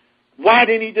 Why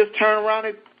didn't he just turn around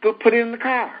and go put it in the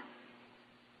car?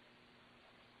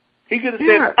 He could have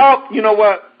said, "Oh, you know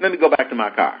what? Let me go back to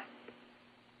my car."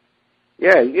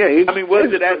 Yeah.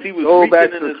 Was it as he was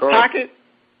reaching in his pocket?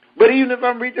 But even if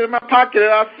I'm reaching in my pocket,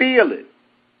 I feel it.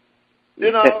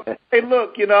 Hey,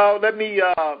 look, let me,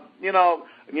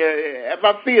 if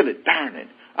I feel it, darn it.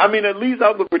 At least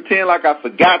I would pretend like I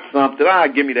forgot something.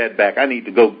 Give me that back. I need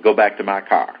to go back to my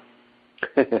car.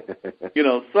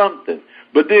 Something.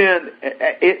 But then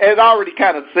it already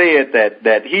kind of said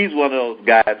that he's one of those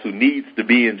guys who needs to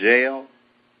be in jail.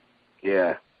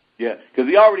 Yeah. Yeah, because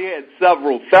he already had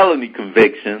several felony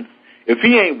convictions. If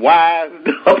he ain't wised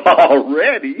up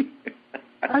already.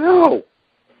 I know.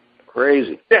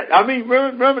 Crazy. Yeah,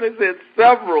 remember they said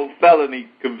several felony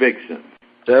convictions.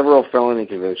 Several felony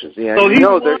convictions. Yeah, so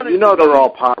they're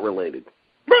all pot related.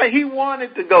 Right, he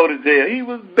wanted to go to jail. He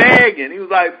was begging. He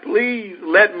was like, "Please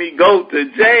let me go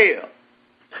to jail."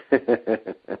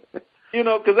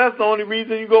 Because that's the only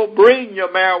reason you go bring your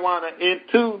marijuana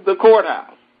into the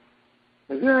courthouse.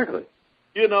 Exactly.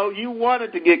 You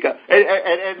wanted to get caught.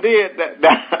 And then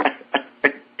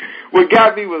what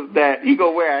got me was that he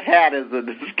gonna wear a hat as a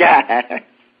disguise.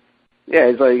 Yeah,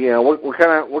 it's like,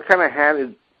 what kind of hat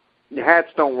is?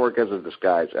 Hats don't work as a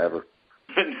disguise ever.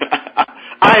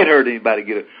 I ain't heard anybody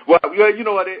get it. Well, you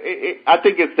know what? I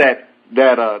think it's that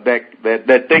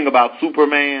thing about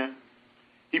Superman.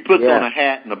 He puts on a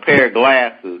hat and a pair of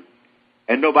glasses,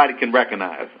 and nobody can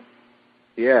recognize him.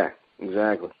 Yeah,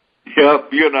 exactly. Yep,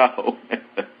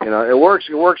 it works.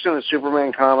 It works in a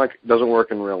Superman comic. It doesn't work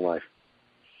in real life.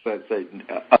 Let's say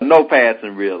no pass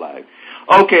in real life.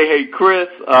 Okay, hey Chris.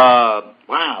 Wow,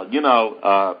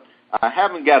 I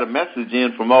haven't got a message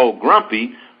in from old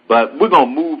Grumpy, but we're gonna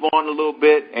move on a little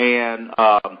bit. And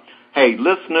hey,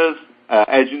 listeners,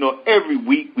 as you know, every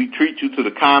week we treat you to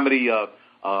the comedy of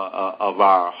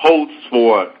our hosts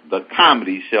for the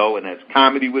comedy show, and that's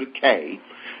Komedy with a K.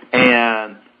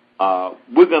 And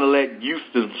we're going to let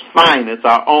Houston's finest,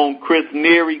 our own Chris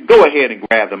Neary, go ahead and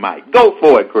grab the mic. Go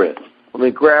for it, Chris. Let me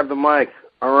grab the mic.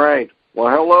 All right. Well,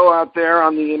 hello out there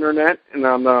on the internet and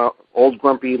on the old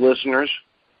grumpy listeners.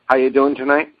 How you doing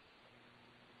tonight?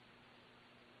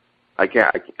 I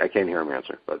can't hear him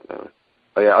answer, but oh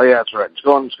yeah, that's right. It's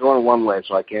going one way,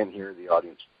 so I can't hear the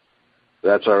audience.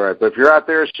 That's all right. But if you're out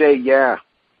there, say yeah.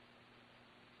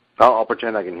 I'll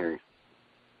pretend I can hear you.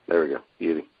 There we go.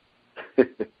 Beauty.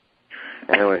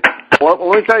 Anyway, well,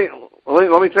 let me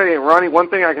tell you, Ronnie. One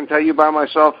thing I can tell you about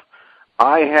myself,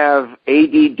 I have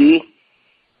ADD.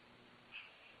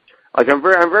 Like I'm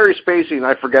very spacey and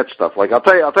I forget stuff. Like I'll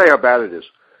tell you how bad it is.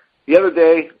 The other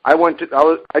day I was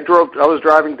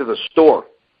driving to the store,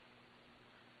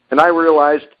 and I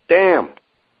realized, damn,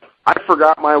 I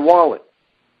forgot my wallet.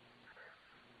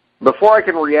 Before I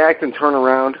can react and turn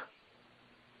around,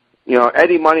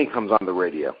 Eddie Money comes on the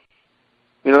radio.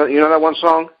 You know that one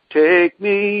song? Take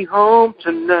me home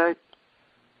tonight.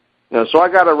 So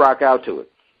I got to rock out to it.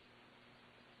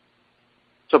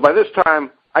 So by this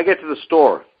time, I get to the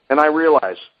store, and I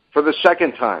realize, for the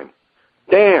second time,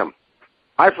 damn,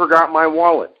 I forgot my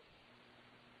wallet.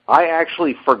 I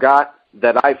actually forgot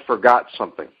that I forgot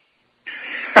something.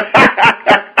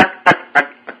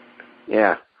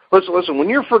 Yeah. Listen, when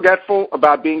you're forgetful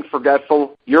about being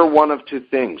forgetful, you're one of two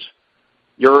things.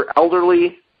 You're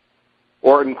elderly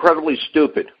or incredibly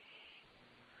stupid.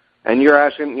 And you're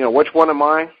asking, which one am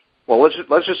I? Well, let's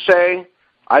just say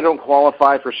I don't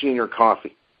qualify for senior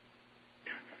coffee.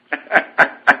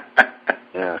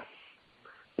 Yeah.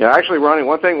 Yeah, actually, Ronnie,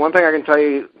 one thing I can tell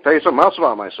you something else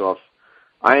about myself.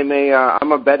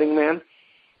 I'm a betting man.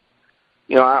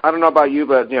 You know, I don't know about you,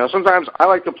 but, you know, sometimes I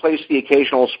like to place the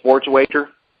occasional sports wager.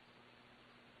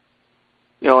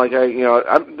 You know, like,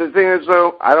 the thing is,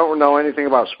 though, I don't know anything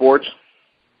about sports.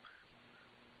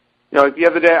 You know, like the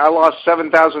other day, I lost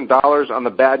 $7,000 on the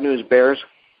Bad News Bears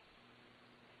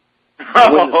to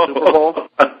win the Super Bowl.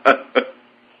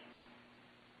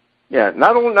 Yeah,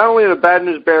 not only are the Bad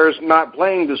News Bears not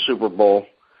playing the Super Bowl,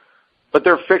 but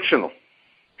they're fictional.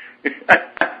 They're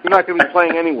not going to be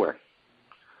playing anywhere.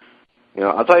 You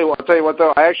know, I'll tell you what,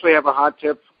 though. I actually have a hot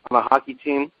tip on a hockey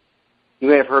team. You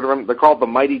may have heard of them. They're called the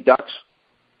Mighty Ducks.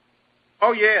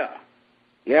 Oh, yeah.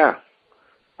 Yeah.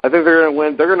 I think they're going to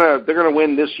win. They're going to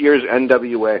win this year's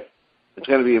NWA. It's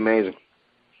going to be amazing.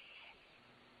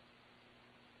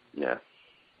 Yeah.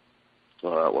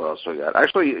 What else I got?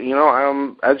 Actually, you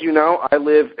know, as you know, I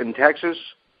live in Texas.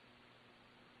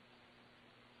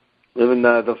 Live in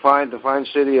the fine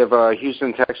city of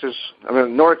Houston, Texas. I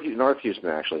mean, North Houston,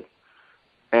 actually.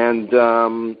 And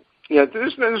you know,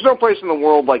 there's no place in the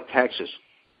world like Texas.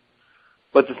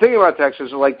 But the thing about Texas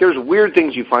is, like, there's weird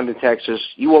things you find in Texas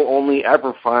you will only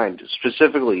ever find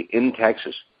specifically in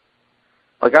Texas.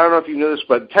 Like, I don't know if you know this,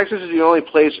 but Texas is the only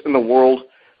place in the world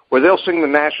where they'll sing the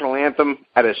national anthem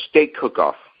at a steak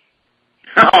cook-off.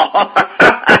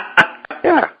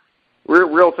 Yeah,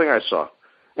 real thing I saw.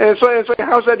 And it's like,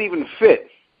 how's that even fit?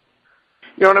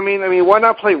 You know what I mean? I mean, why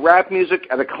not play rap music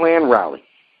at a Klan rally?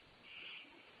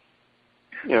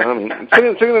 You know what I mean?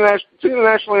 Singing the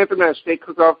national anthem at a steak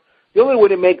cook-off, the only way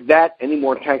to make that any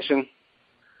more Texan,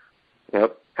 you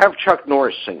know, have Chuck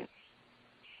Norris sing it.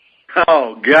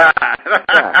 Oh, God.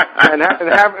 Yeah. And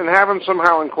have him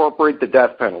somehow incorporate the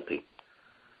death penalty.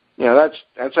 You know,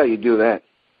 that's how you do that.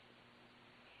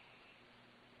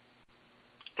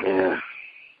 Yeah.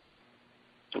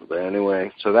 But anyway,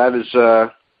 so that is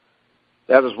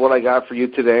what I got for you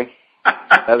today.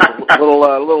 That is a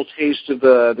little taste of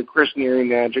the Chris Neary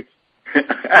magic.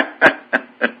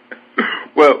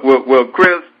 Well,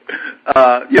 Chris,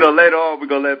 you know, later on we're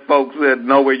gonna let folks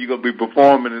know where you're gonna be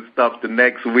performing and stuff the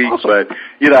next week. Awesome. But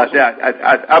you know,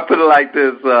 I put it like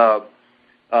this.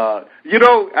 You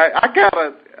know,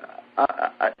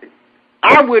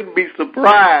 I wouldn't be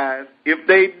surprised if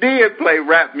they did play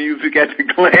rap music at the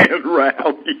Klan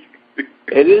rally.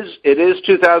 It is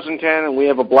 2010, and we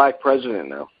have a black president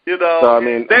now. You know, so, I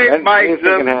mean, they might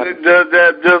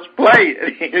just play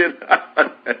it. You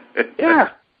know? Yeah.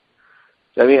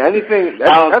 I mean, anything.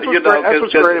 That's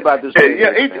what's great about this.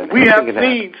 We have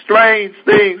seen strange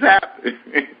things happen.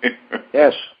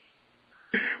 Yes.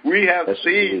 We have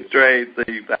seen strange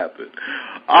things happen.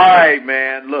 All right,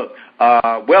 man. Look,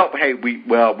 we're about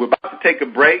to take a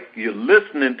break. You're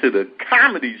listening to the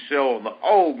Comedy Show on the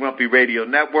Old Grumpy Radio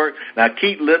Network. Now,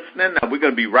 keep listening. Now, we're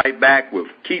going to be right back with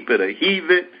Keep It or Heave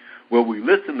It, where we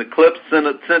listen to clips sent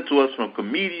to us from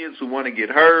comedians who want to get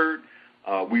heard.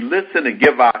 We listen and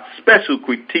give our special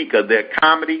critique of their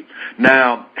comedy.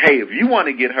 Now, hey, if you want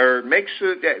to get heard, make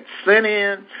sure that send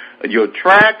in your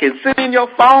track and send in your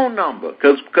phone number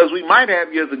because we might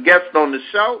have you as a guest on the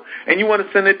show, and you want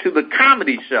to send it to the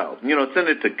Comedy Show. You know, send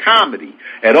it to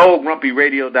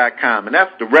comedy@oldgrumpyradio.com, and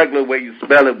that's the regular way you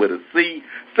spell it with a C.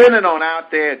 Send it on out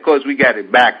there. Of course, we got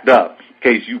it backed up in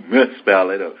case you misspell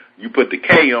it or you put the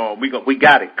K on. We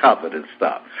got it covered and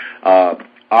stuff. All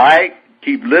right.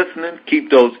 Keep listening.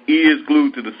 Keep those ears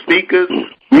glued to the speakers.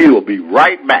 We will be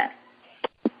right back.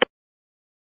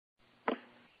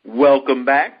 Welcome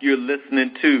back. You're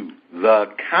listening to The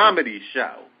Comedy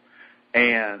Show.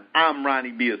 And I'm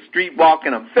Ronnie B. of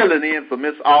Streetwalking. I'm filling in for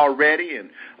Miss Already and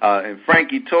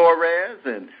Frankie Torres.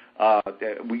 And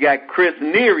we got Chris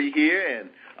Neary here.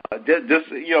 And just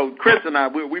you know, Chris and I,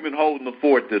 we've been holding the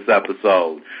fort this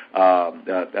episode.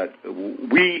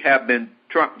 We have been,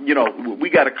 you know, we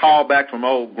got a call back from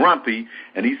old Grumpy,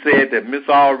 and he said that Miss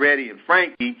Already and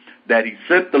Frankie, that he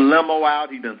sent the limo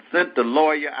out, he done sent the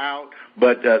lawyer out,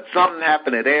 but something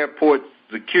happened at airport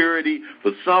security.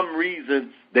 For some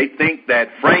reason, they think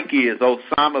that Frankie is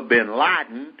Osama bin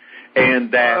Laden,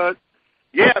 and that,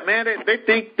 yeah, man, they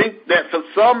think that for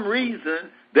some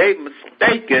reason they've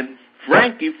mistaken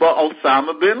Frankie for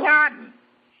Osama bin Laden.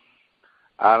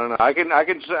 I don't know.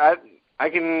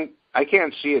 I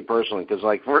can't see it personally because,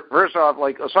 like, first off,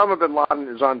 like, Osama bin Laden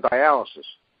is on dialysis.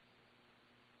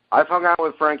 I've hung out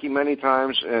with Frankie many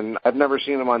times, and I've never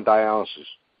seen him on dialysis.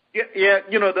 Yeah.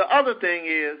 You know, the other thing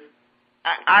is,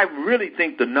 I really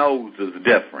think the nose is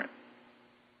different.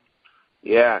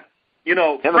 Yeah. You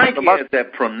know, Frankie has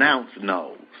that pronounced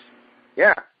nose.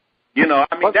 Yeah. You know,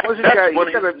 I mean, that's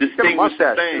one of his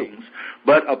distinguishing things.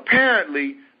 But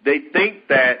apparently, they think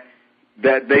that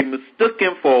that they mistook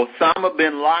him for Osama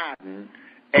bin Laden,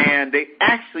 and they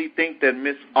actually think that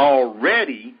Miss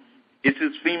Already is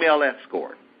his female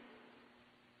escort.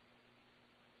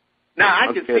 Now,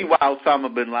 I can see why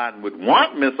Osama bin Laden would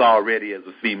want Miss Already as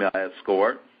a female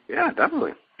escort. Yeah,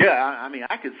 definitely. Yeah, I mean,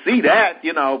 I could see that,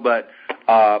 you know, but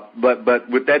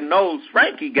with that nose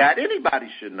Frankie got, anybody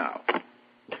should know.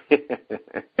 You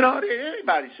know,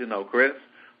 anybody should know, Chris.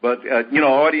 But, you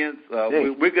know, audience,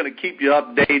 we're going to keep you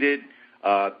updated.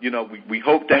 You know, we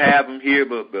hope to have him here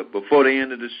but before the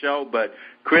end of the show. But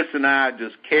Chris and I are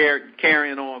just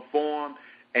carrying on form.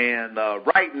 And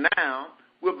right now,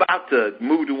 we're about to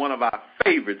move to one of our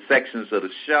favorite sections of the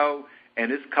show,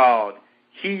 and it's called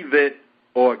Heave It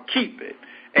or Keep It.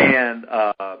 And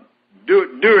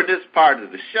during this part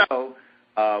of the show,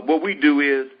 what we do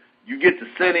is you get to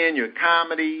send in your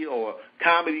comedy or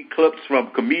comedy clips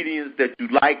from comedians that you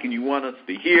like and you want us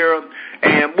to hear them.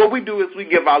 And what we do is we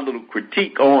give our little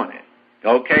critique on it,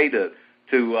 okay, to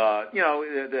you know,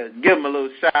 give them a little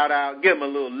shout-out, give them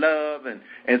a little love, and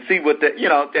see what you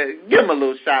know, give them a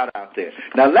little shout-out there.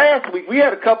 Now, last week we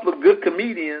had a couple of good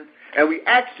comedians, and we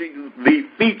actually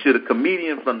featured a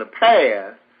comedian from the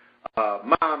past,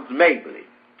 Moms Mabley.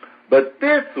 But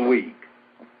this week,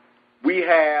 we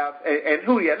have, and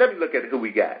who we have, let me look at who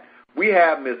we got. We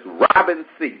have Miss Robin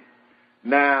C.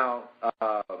 Now,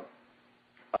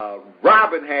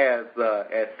 Robin has,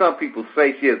 as some people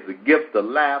say, she has the gift of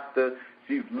laughter.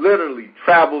 She's literally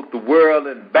traveled the world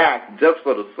and back just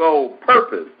for the sole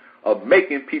purpose of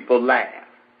making people laugh.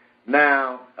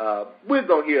 Now, we're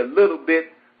going to hear a little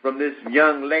bit from this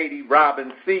young lady,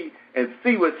 Robin C., and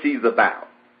see what she's about.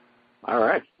 All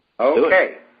right.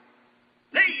 Okay.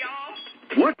 Hey, y'all.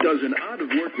 What does an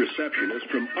out-of-work receptionist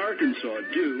from Arkansas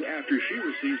do after she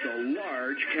receives a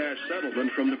large cash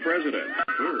settlement from the president?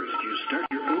 First, you start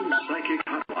your own psychic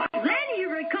hotline. Then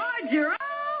you record your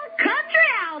own country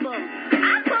album.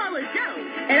 I call it show,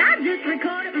 and I just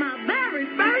recorded my very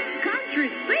first country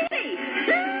CD.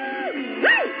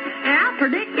 Woo! And I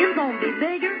predict it's going to be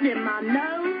bigger than my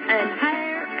nose and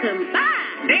hair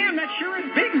combined. Damn, that sure is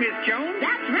big, Miss Jones.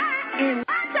 That's right. And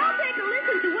watch y'all take a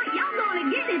listen to what y'all going to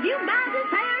get if you buy this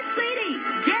hair CD.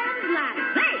 Gems like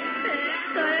this.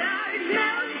 The large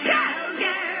nose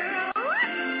cowgirl.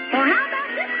 Or how about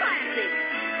this classic?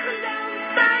 Don't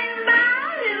find my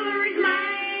Hillary's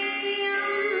man.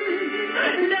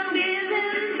 Don't give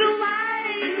him the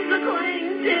wise the cling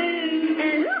to.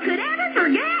 And who could ever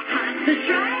forget the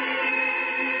trailer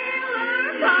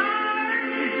park?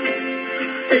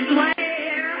 It's where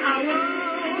I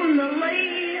wanna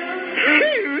live.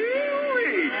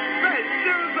 That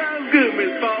sure sounds good,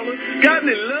 Miss Paula. Got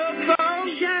any love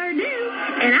songs? Sure do.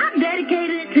 And I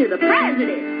dedicated it to the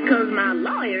president, 'cause my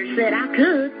lawyer said I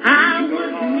could. I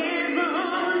was never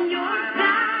on your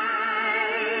side,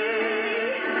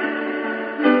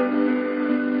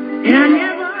 and I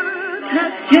never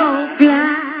touched your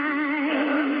fly.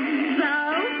 So,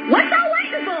 what y'all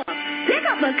waiting for? Pick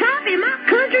up a copy of my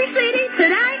country CD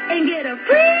tonight and get a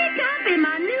free copy of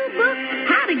my new book,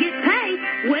 How to Get Paid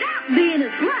Without Being a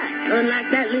Slut.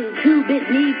 Unlike that little two-bit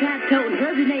knee-pad toting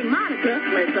husband named Monica,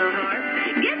 bless her heart.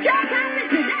 Get your copy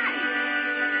today.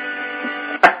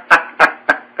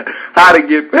 How to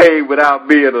get paid without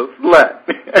being a slut.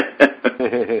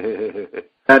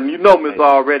 And you know Miss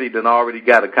Already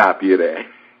got a copy of that.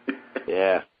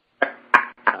 Yeah.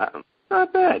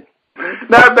 Not bad.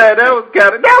 Not bad. That was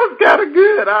kind of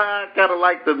good. I kind of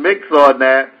like the mix on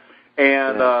that,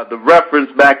 and the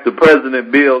reference back to President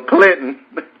Bill Clinton.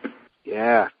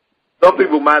 Yeah. Some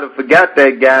people might have forgot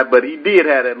that guy, but he did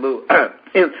have that little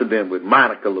incident with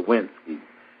Monica Lewinsky.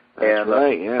 That's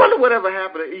right. Yeah. I wonder whatever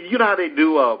happened. You know how they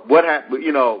do? What happened?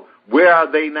 You know, where are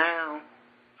they now?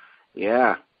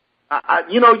 Yeah.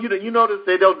 You notice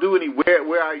they don't do any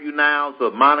where are you now?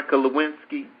 So Monica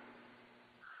Lewinsky.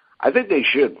 I think they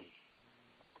should.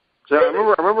 So I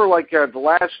remember like the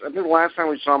last time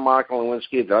we saw Monica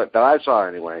Lewinsky that I saw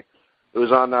anyway, it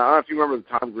was on I don't know if you remember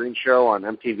the Tom Green show on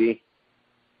MTV.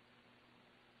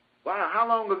 Wow, how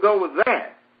long ago was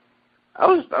that? That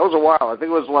was a while. I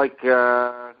think it was like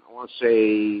I want to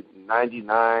say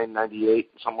 99,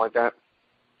 98, something like that.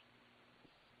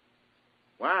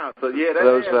 Wow. So yeah, that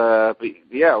was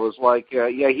it was like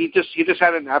he just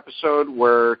had an episode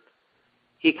where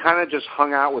he kind of just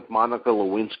hung out with Monica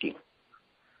Lewinsky.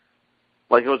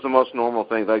 Like it was the most normal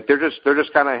thing. Like they're just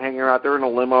kind of hanging out. They're in a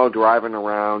limo driving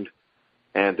around,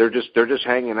 and they're just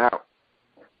hanging out.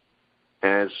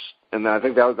 And I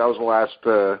think that was the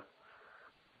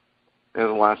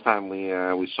last time we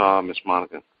saw Miss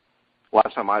Monica.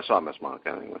 Last time I saw Miss Monica,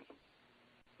 anyway.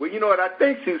 Well, you know what? I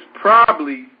think she's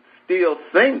probably still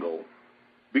single.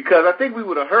 Because I think we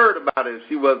would have heard about it if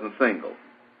she wasn't single.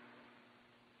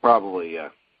 Probably, yeah.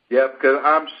 Yeah, because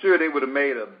I'm sure they would have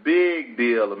made a big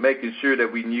deal of making sure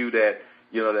that we knew that,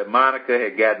 that Monica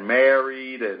had gotten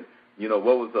married and,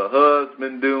 what was her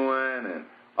husband doing and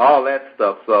all that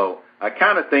stuff. So I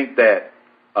kind of think that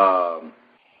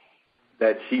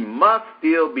that she must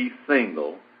still be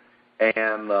single,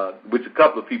 and which a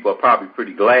couple of people are probably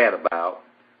pretty glad about.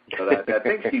 But I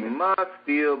think she must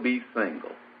still be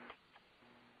single.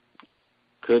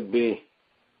 Could be.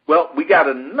 Well, we got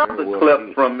another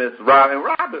clip from Miss Robin.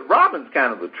 Robin's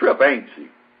kind of a trip, ain't she?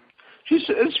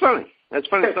 It's funny. That's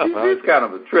funny stuff. She's kind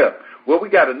of a trip. Well, we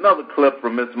got another clip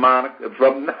from Miss Monica.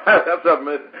 I'm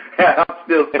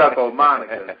still stuck on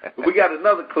Monica. But we got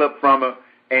another clip from her,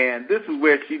 and this is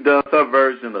where she does her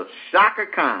version of Shaka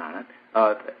Khan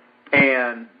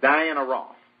and Diana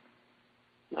Ross.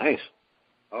 Nice.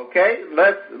 Okay,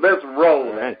 let's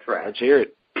roll that track. Let's hear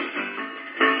it.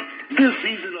 This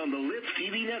season on the Litz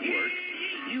TV network,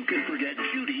 you can forget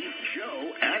Judy,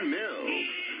 Joe, and Mills.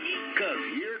 Because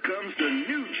here comes the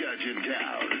new judge in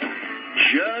town,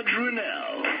 Judge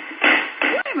Rennell.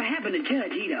 Whatever happened to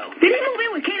Judge Ito? Did he move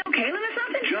in with Kato Kalin or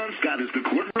something? John Scott is the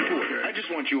court reporter. I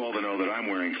just want you all to know that I'm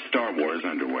wearing Star Wars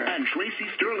underwear. And Tracy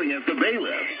Sterling as the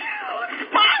bailiff. Oh, a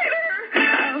spider!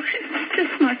 Oh, it's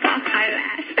just my soft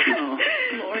eyelash. Oh,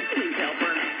 Lord, please help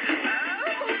her. Oh,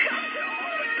 come on.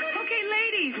 Okay,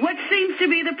 ladies, what seems to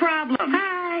be the problem?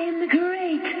 I am the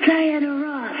great Diana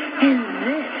Ross, and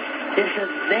this is a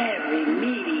very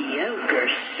mediocre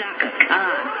Shaka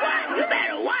Khan. What? You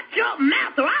better watch your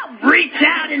mouth or I'll reach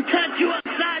out and touch you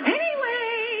upside.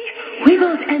 Anyway, we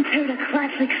both entered a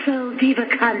classic soul diva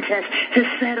contest to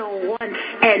settle once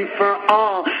and for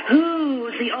all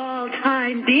who's the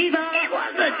all-time diva. It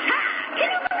was a tie.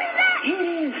 Can you believe that? It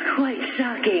is quite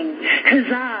shocking, because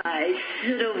I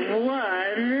should have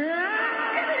won.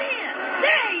 Listen here.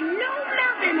 There ain't no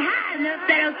mountain high enough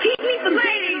that'll keep me from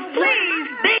ladies, please.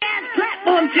 Big-ass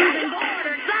platform choosing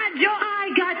order. Side your I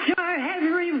got your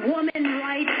every woman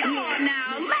right here. Come on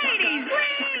now. Ladies,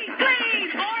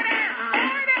 please. Order.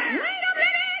 Wait a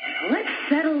minute. Let's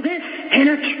settle this in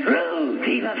a true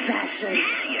diva fashion.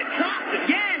 Yeah, you're talking.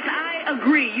 Yes, I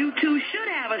agree. You two should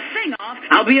have a sing-off.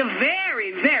 I'll be a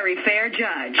very, very fair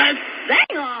judge. A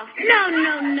sing-off? No.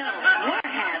 We're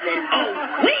having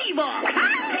a weave-off.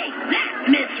 I'll take that,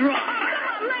 Miss Ross. Come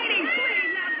on, ladies,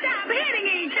 please. Now stop hitting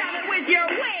each other with your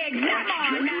wigs. Come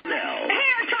on now.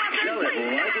 Hair tossers, Tell it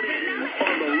please. like it is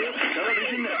on the Litz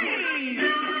Television Network.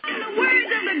 In the words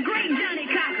of the great Johnny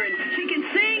Cochran, she can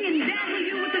sing and dazzle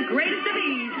you with the greatest of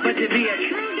ease. But to be a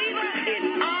true diva,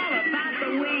 it's all about the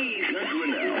weave. Judge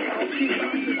Rennell.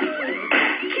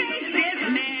 Chase this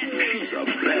man. She's a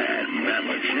bad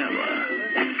mama jamma.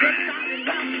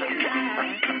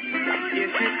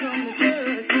 If you come to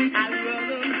judge, I'd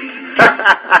rather be.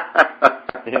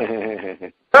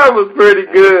 That was pretty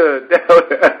good.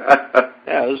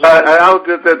 I was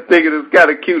just thinking it's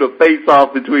kind of cute, a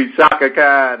face-off between Shaka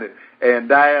Khan and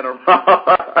Diana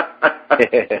Ross.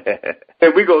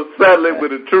 And we're going to settle it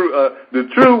with the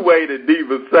true way that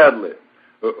divas settle it,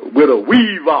 with a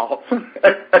weave-off.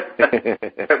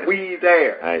 Weave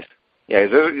there. Nice. Yeah,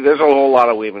 there's a whole lot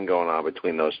of weaving going on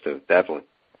between those two, definitely.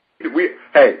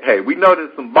 Hey, we know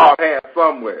there's some bald hair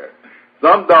somewhere.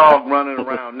 Some dog running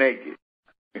around naked.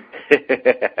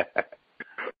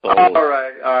 All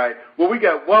right. Well, we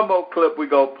got one more clip we're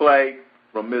going to play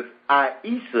from Miss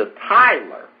Aisha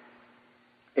Tyler.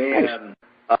 And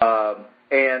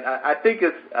and I think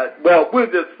it's, we'll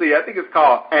just see. I think it's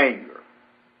called Anger.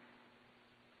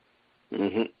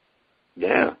 Mm-hmm.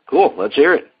 Yeah, cool. Let's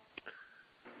hear it.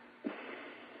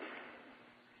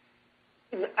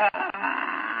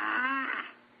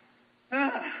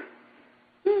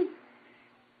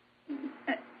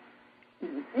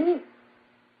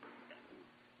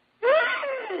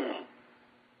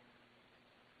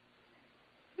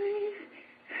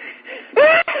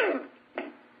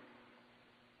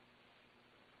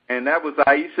 And that was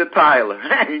Aisha Tyler,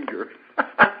 Anger.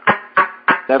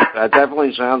 That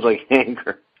definitely sounds like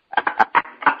anger.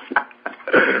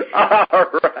 All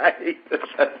right.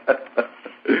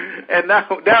 And that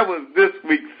was this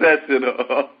week's session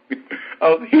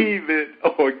of Heave It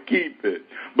or Keep It.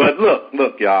 But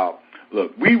look, y'all.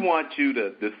 Look, we want you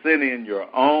to send in your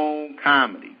own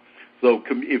comedy. So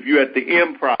if you're at the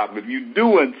Improv, if you're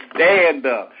doing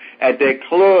stand-up at that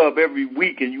club every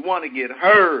week and you want to get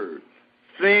heard,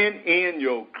 send in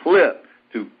your clip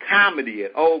to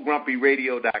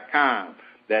comedy@oldgrumpyradio.com.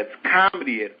 That's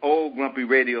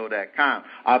comedy@oldgrumpyradio.com.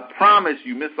 I promise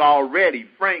you, Miss Already,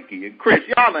 Frankie, and Chris,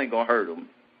 y'all ain't going to hurt them.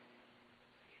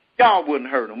 Y'all wouldn't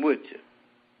hurt them, would you?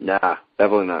 Nah,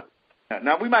 definitely not.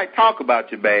 Now, we might talk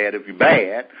about you bad if you're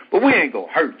bad, but we ain't going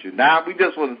to hurt you. Now, we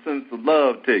just want to send some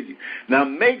love to you. Now,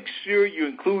 make sure you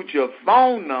include your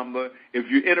phone number if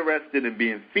you're interested in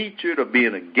being featured or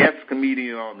being a guest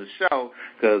comedian on the show,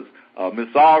 because Miss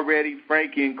Already,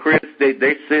 Frankie, and Chris,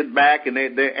 they sit back and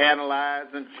they're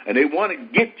analyzing, and they want to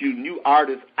get you new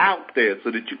artists out there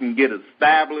so that you can get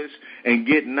established and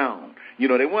get known. You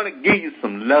know, they want to give you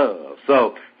some love.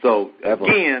 So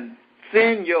again,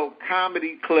 send your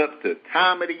comedy clip to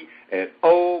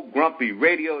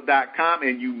comedy@oldgrumpyradio.com,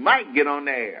 and you might get on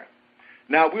the air.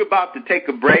 Now, we're about to take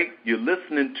a break. You're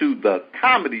listening to The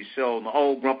Comedy Show on the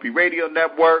Old Grumpy Radio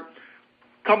Network.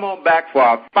 Come on back for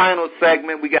our final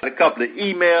segment. We got a couple of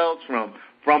emails from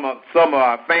some of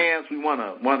our fans we're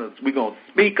gonna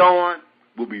speak on.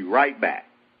 We'll be right back.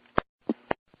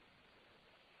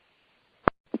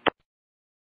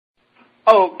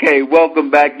 Okay,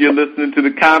 welcome back. You're listening to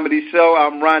The Comedy Show.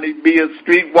 I'm Ronnie B. of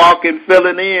Street Walking,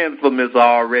 filling in for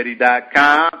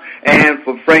MissAlready.com and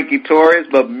for Frankie Torres,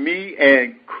 but me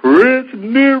and Chris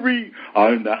Neary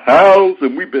are in the house,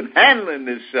 and we've been handling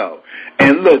this show.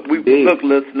 And look,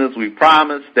 listeners, we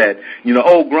promised that,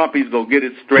 old Grumpy's going to get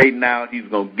it straightened out. He's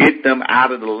going to get them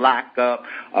out of the lockup.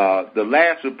 The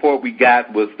last report we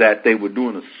got was that they were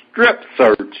doing a strip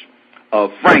search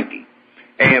of Frankie.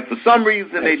 And for some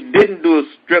reason, they didn't do a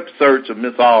strip search of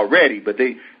Miss Already, but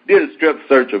they did a strip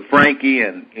search of Frankie,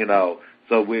 and,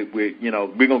 so we're going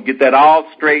to get that all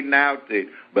straightened out.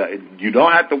 But you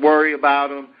don't have to worry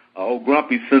about him. Old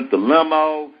Grumpy sent the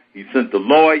limo. He sent the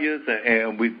lawyers,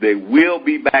 and they will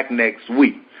be back next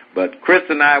week. But Chris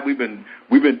and I, we've been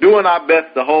doing our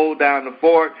best to hold down the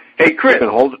fort. Hey, Chris. Been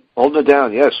holding it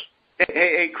down, yes.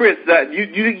 Hey, Chris,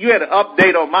 you had an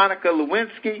update on Monica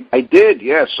Lewinsky? I did,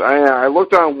 yes. I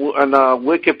looked on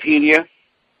Wikipedia,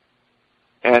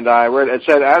 and I read it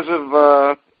said as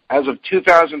of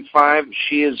 2005,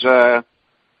 she is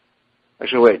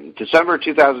December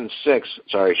 2006.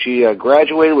 Sorry, she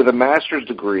graduated with a master's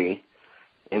degree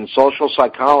in social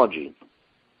psychology,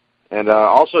 and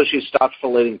also she stopped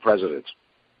filleting presidents.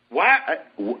 What?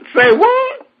 Say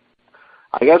what?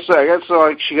 I guess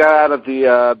she got out of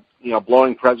the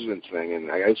blowing presidents thing,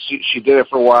 and she did it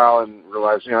for a while and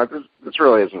realized, this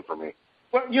really isn't for me.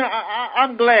 Well,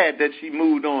 I'm glad that she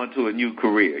moved on to a new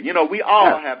career. We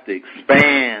all have to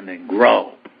expand and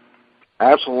grow.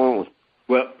 Absolutely.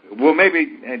 Well,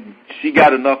 maybe she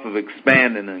got enough of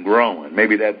expanding and growing.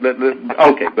 Maybe that.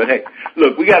 Okay, but hey,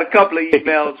 look, we got a couple of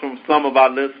emails from some of our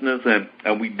listeners,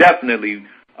 and we definitely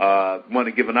want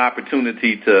to give an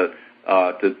opportunity to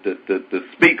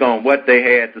speak on what they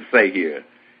had to say here.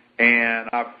 And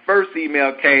our first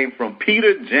email came from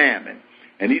Peter Jammin,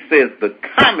 and he says, the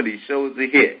Comedy Show is a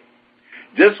hit.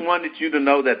 Just wanted you to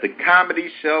know that the Comedy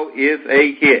Show is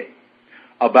a hit.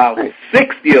 About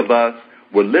 60 of us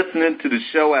were listening to the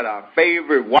show at our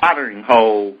favorite watering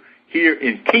hole here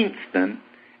in Kingston,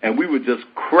 and we were just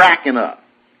cracking up.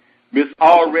 Miss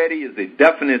Already is a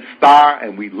definite star,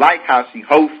 and we like how she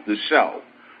hosts the show.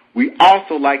 We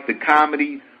also like the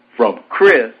comedy from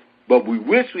Chris, but we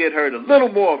wish we had heard a little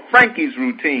more of Frankie's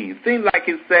routine. Seemed like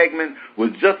his segment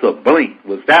was just a blink.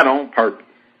 Was that on purpose?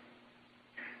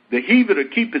 The Heave It or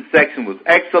Keep It section was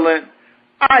excellent.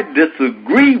 I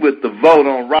disagree with the vote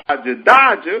on Roger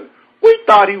Dodger. We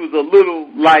thought he was a little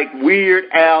like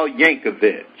Weird Al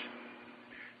Yankovic.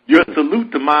 Your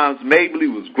salute to Moms Mabley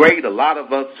was great. A lot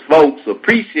of us folks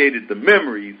appreciated the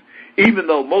memories, even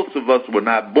though most of us were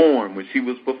not born when she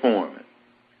was performing.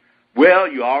 Well,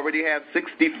 you already have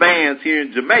 60 fans here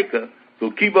in Jamaica, so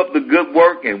keep up the good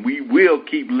work, and we will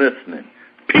keep listening.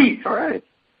 Peace. All right.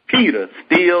 Peter,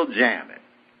 still jamming.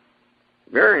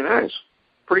 Very nice.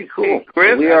 Pretty cool. Hey,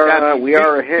 Chris, we are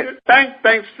a hit.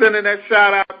 Thanks for sending that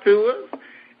shout out to us.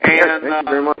 And yes, thank you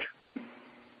very much.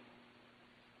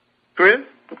 Chris?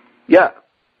 Yeah.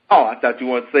 Oh, I thought you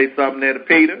wanted to say something there to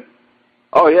Peter.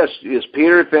 Oh, yes,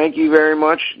 Peter, thank you very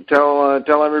much.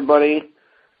 Tell everybody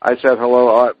I said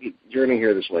hello. You're going to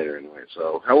hear this later anyway.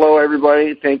 So, hello,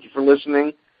 everybody. Thank you for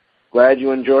listening. Glad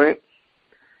you enjoy it.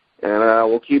 And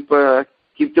we'll keep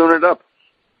doing it up.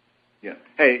 Yeah.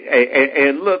 Hey,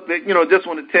 and look, just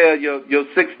want to tell your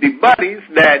 60 buddies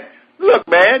that, look,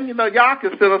 man, y'all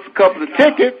can send us a couple of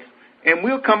tickets, and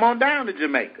we'll come on down to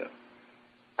Jamaica.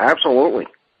 Absolutely.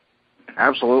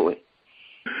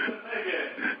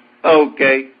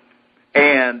 Okay.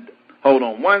 And hold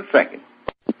on one second.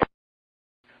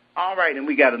 All right, and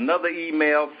we got another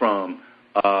email from,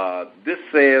 this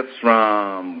says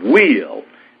from Will,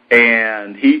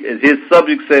 and his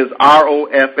subject says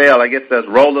ROFL. I guess that's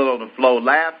rolling on the floor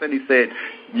laughing. He said,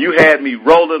 you had me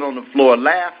rolling on the floor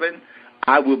laughing.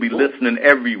 I will be listening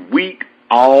every week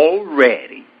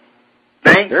already.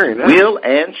 Thanks, Very nice. Will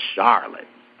and Charlotte.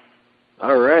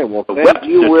 All right. Well, thank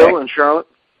you, Will and Charlotte.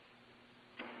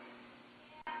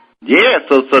 Yeah,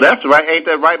 so that's right. Ain't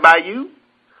that right by you?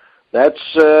 That's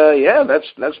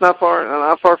that's not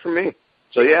far from me.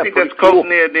 So yeah, I think that's close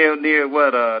near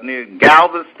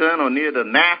Galveston or near the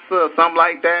NASA or something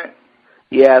like that.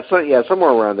 Yeah,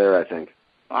 somewhere around there, I think.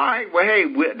 All right. Well, hey,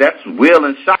 that's Will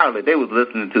and Charlotte. They was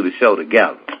listening to the show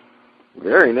together.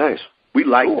 Very nice. We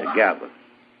like together.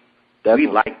 Definitely.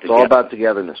 We like it's together. all about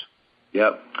togetherness.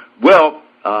 Yep. Well,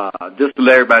 just to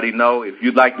let everybody know, if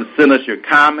you'd like to send us your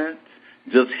comments,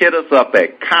 just hit us up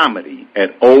at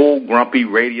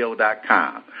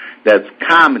comedy@oldgrumpyradio.com. That's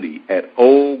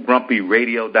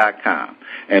comedy@oldgrumpyradio.com.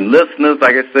 And listeners,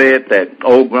 like I said, that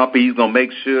Old Grumpy, he's going to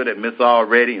make sure that Miss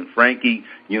Already and Frankie,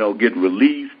 get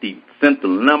released. He sent the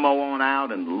limo on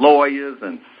out and the lawyers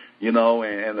and, we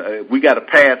got to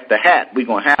pass the hat. We're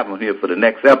going to have them here for the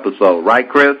next episode. Right,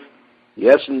 Chris?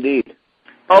 Yes, indeed.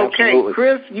 Okay, Absolutely.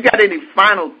 Chris, you got any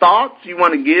final thoughts you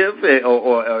want to give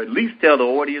or at least tell the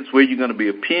audience where you're going to be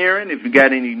appearing, if you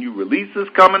got any new releases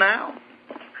coming out?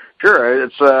 Sure.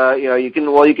 It's you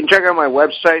can check out my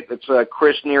website. It's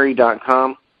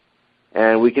chrisneary.com,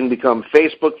 and we can become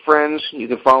Facebook friends. You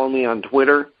can follow me on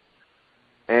Twitter,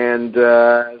 and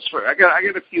I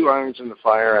got a few irons in the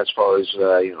fire as far as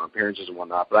appearances and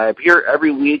whatnot. But I appear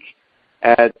every week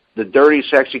at the Dirty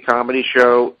Sexy Comedy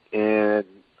Show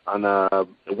on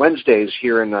Wednesdays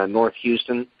here in North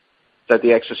Houston. It's at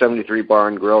the Exit 73 Bar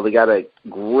and Grill. They got a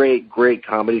great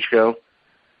comedy show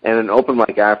and an open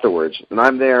mic afterwards. And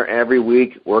I'm there every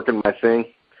week working my thing,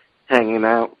 hanging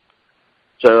out.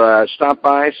 So stop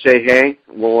by, say hey.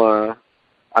 I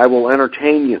will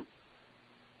entertain you.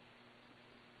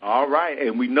 All right,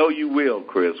 and we know you will,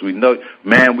 Chris. We know,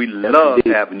 man, we love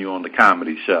having you on the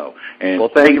comedy show. And well,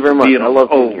 thank you very much. I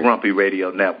love Old Grumpy Radio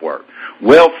Network.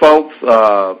 Well, folks,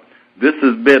 this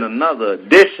has been another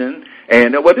edition,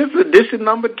 and this is edition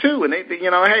number 2. And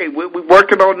hey, we're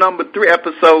working on number 3,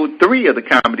 episode 3 of the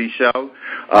comedy show.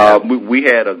 We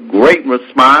had a great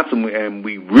response, and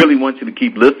we really want you to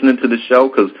keep listening to the show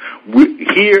because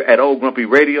here at Old Grumpy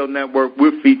Radio Network,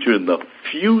 we're featuring the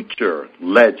future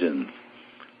legends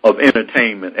of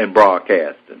entertainment and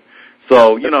broadcasting.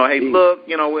 So, hey, look,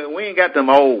 we ain't got them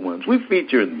old ones. We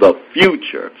feature the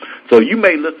future. So you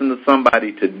may listen to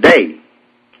somebody today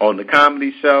on the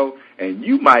comedy show, and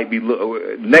you might be,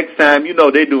 next time,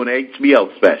 they're doing an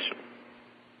HBO special.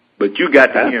 But you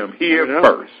got to hear them here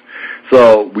first.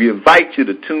 So we invite you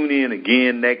to tune in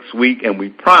again next week, and we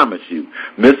promise you,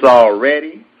 Miss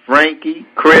Already, Frankie,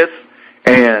 Chris,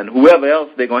 and whoever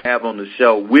else they're going to have on the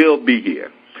show will be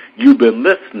here. You've been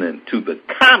listening to the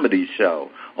comedy show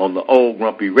on the Old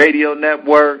Grumpy Radio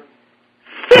Network.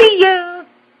 See ya!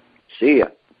 See ya.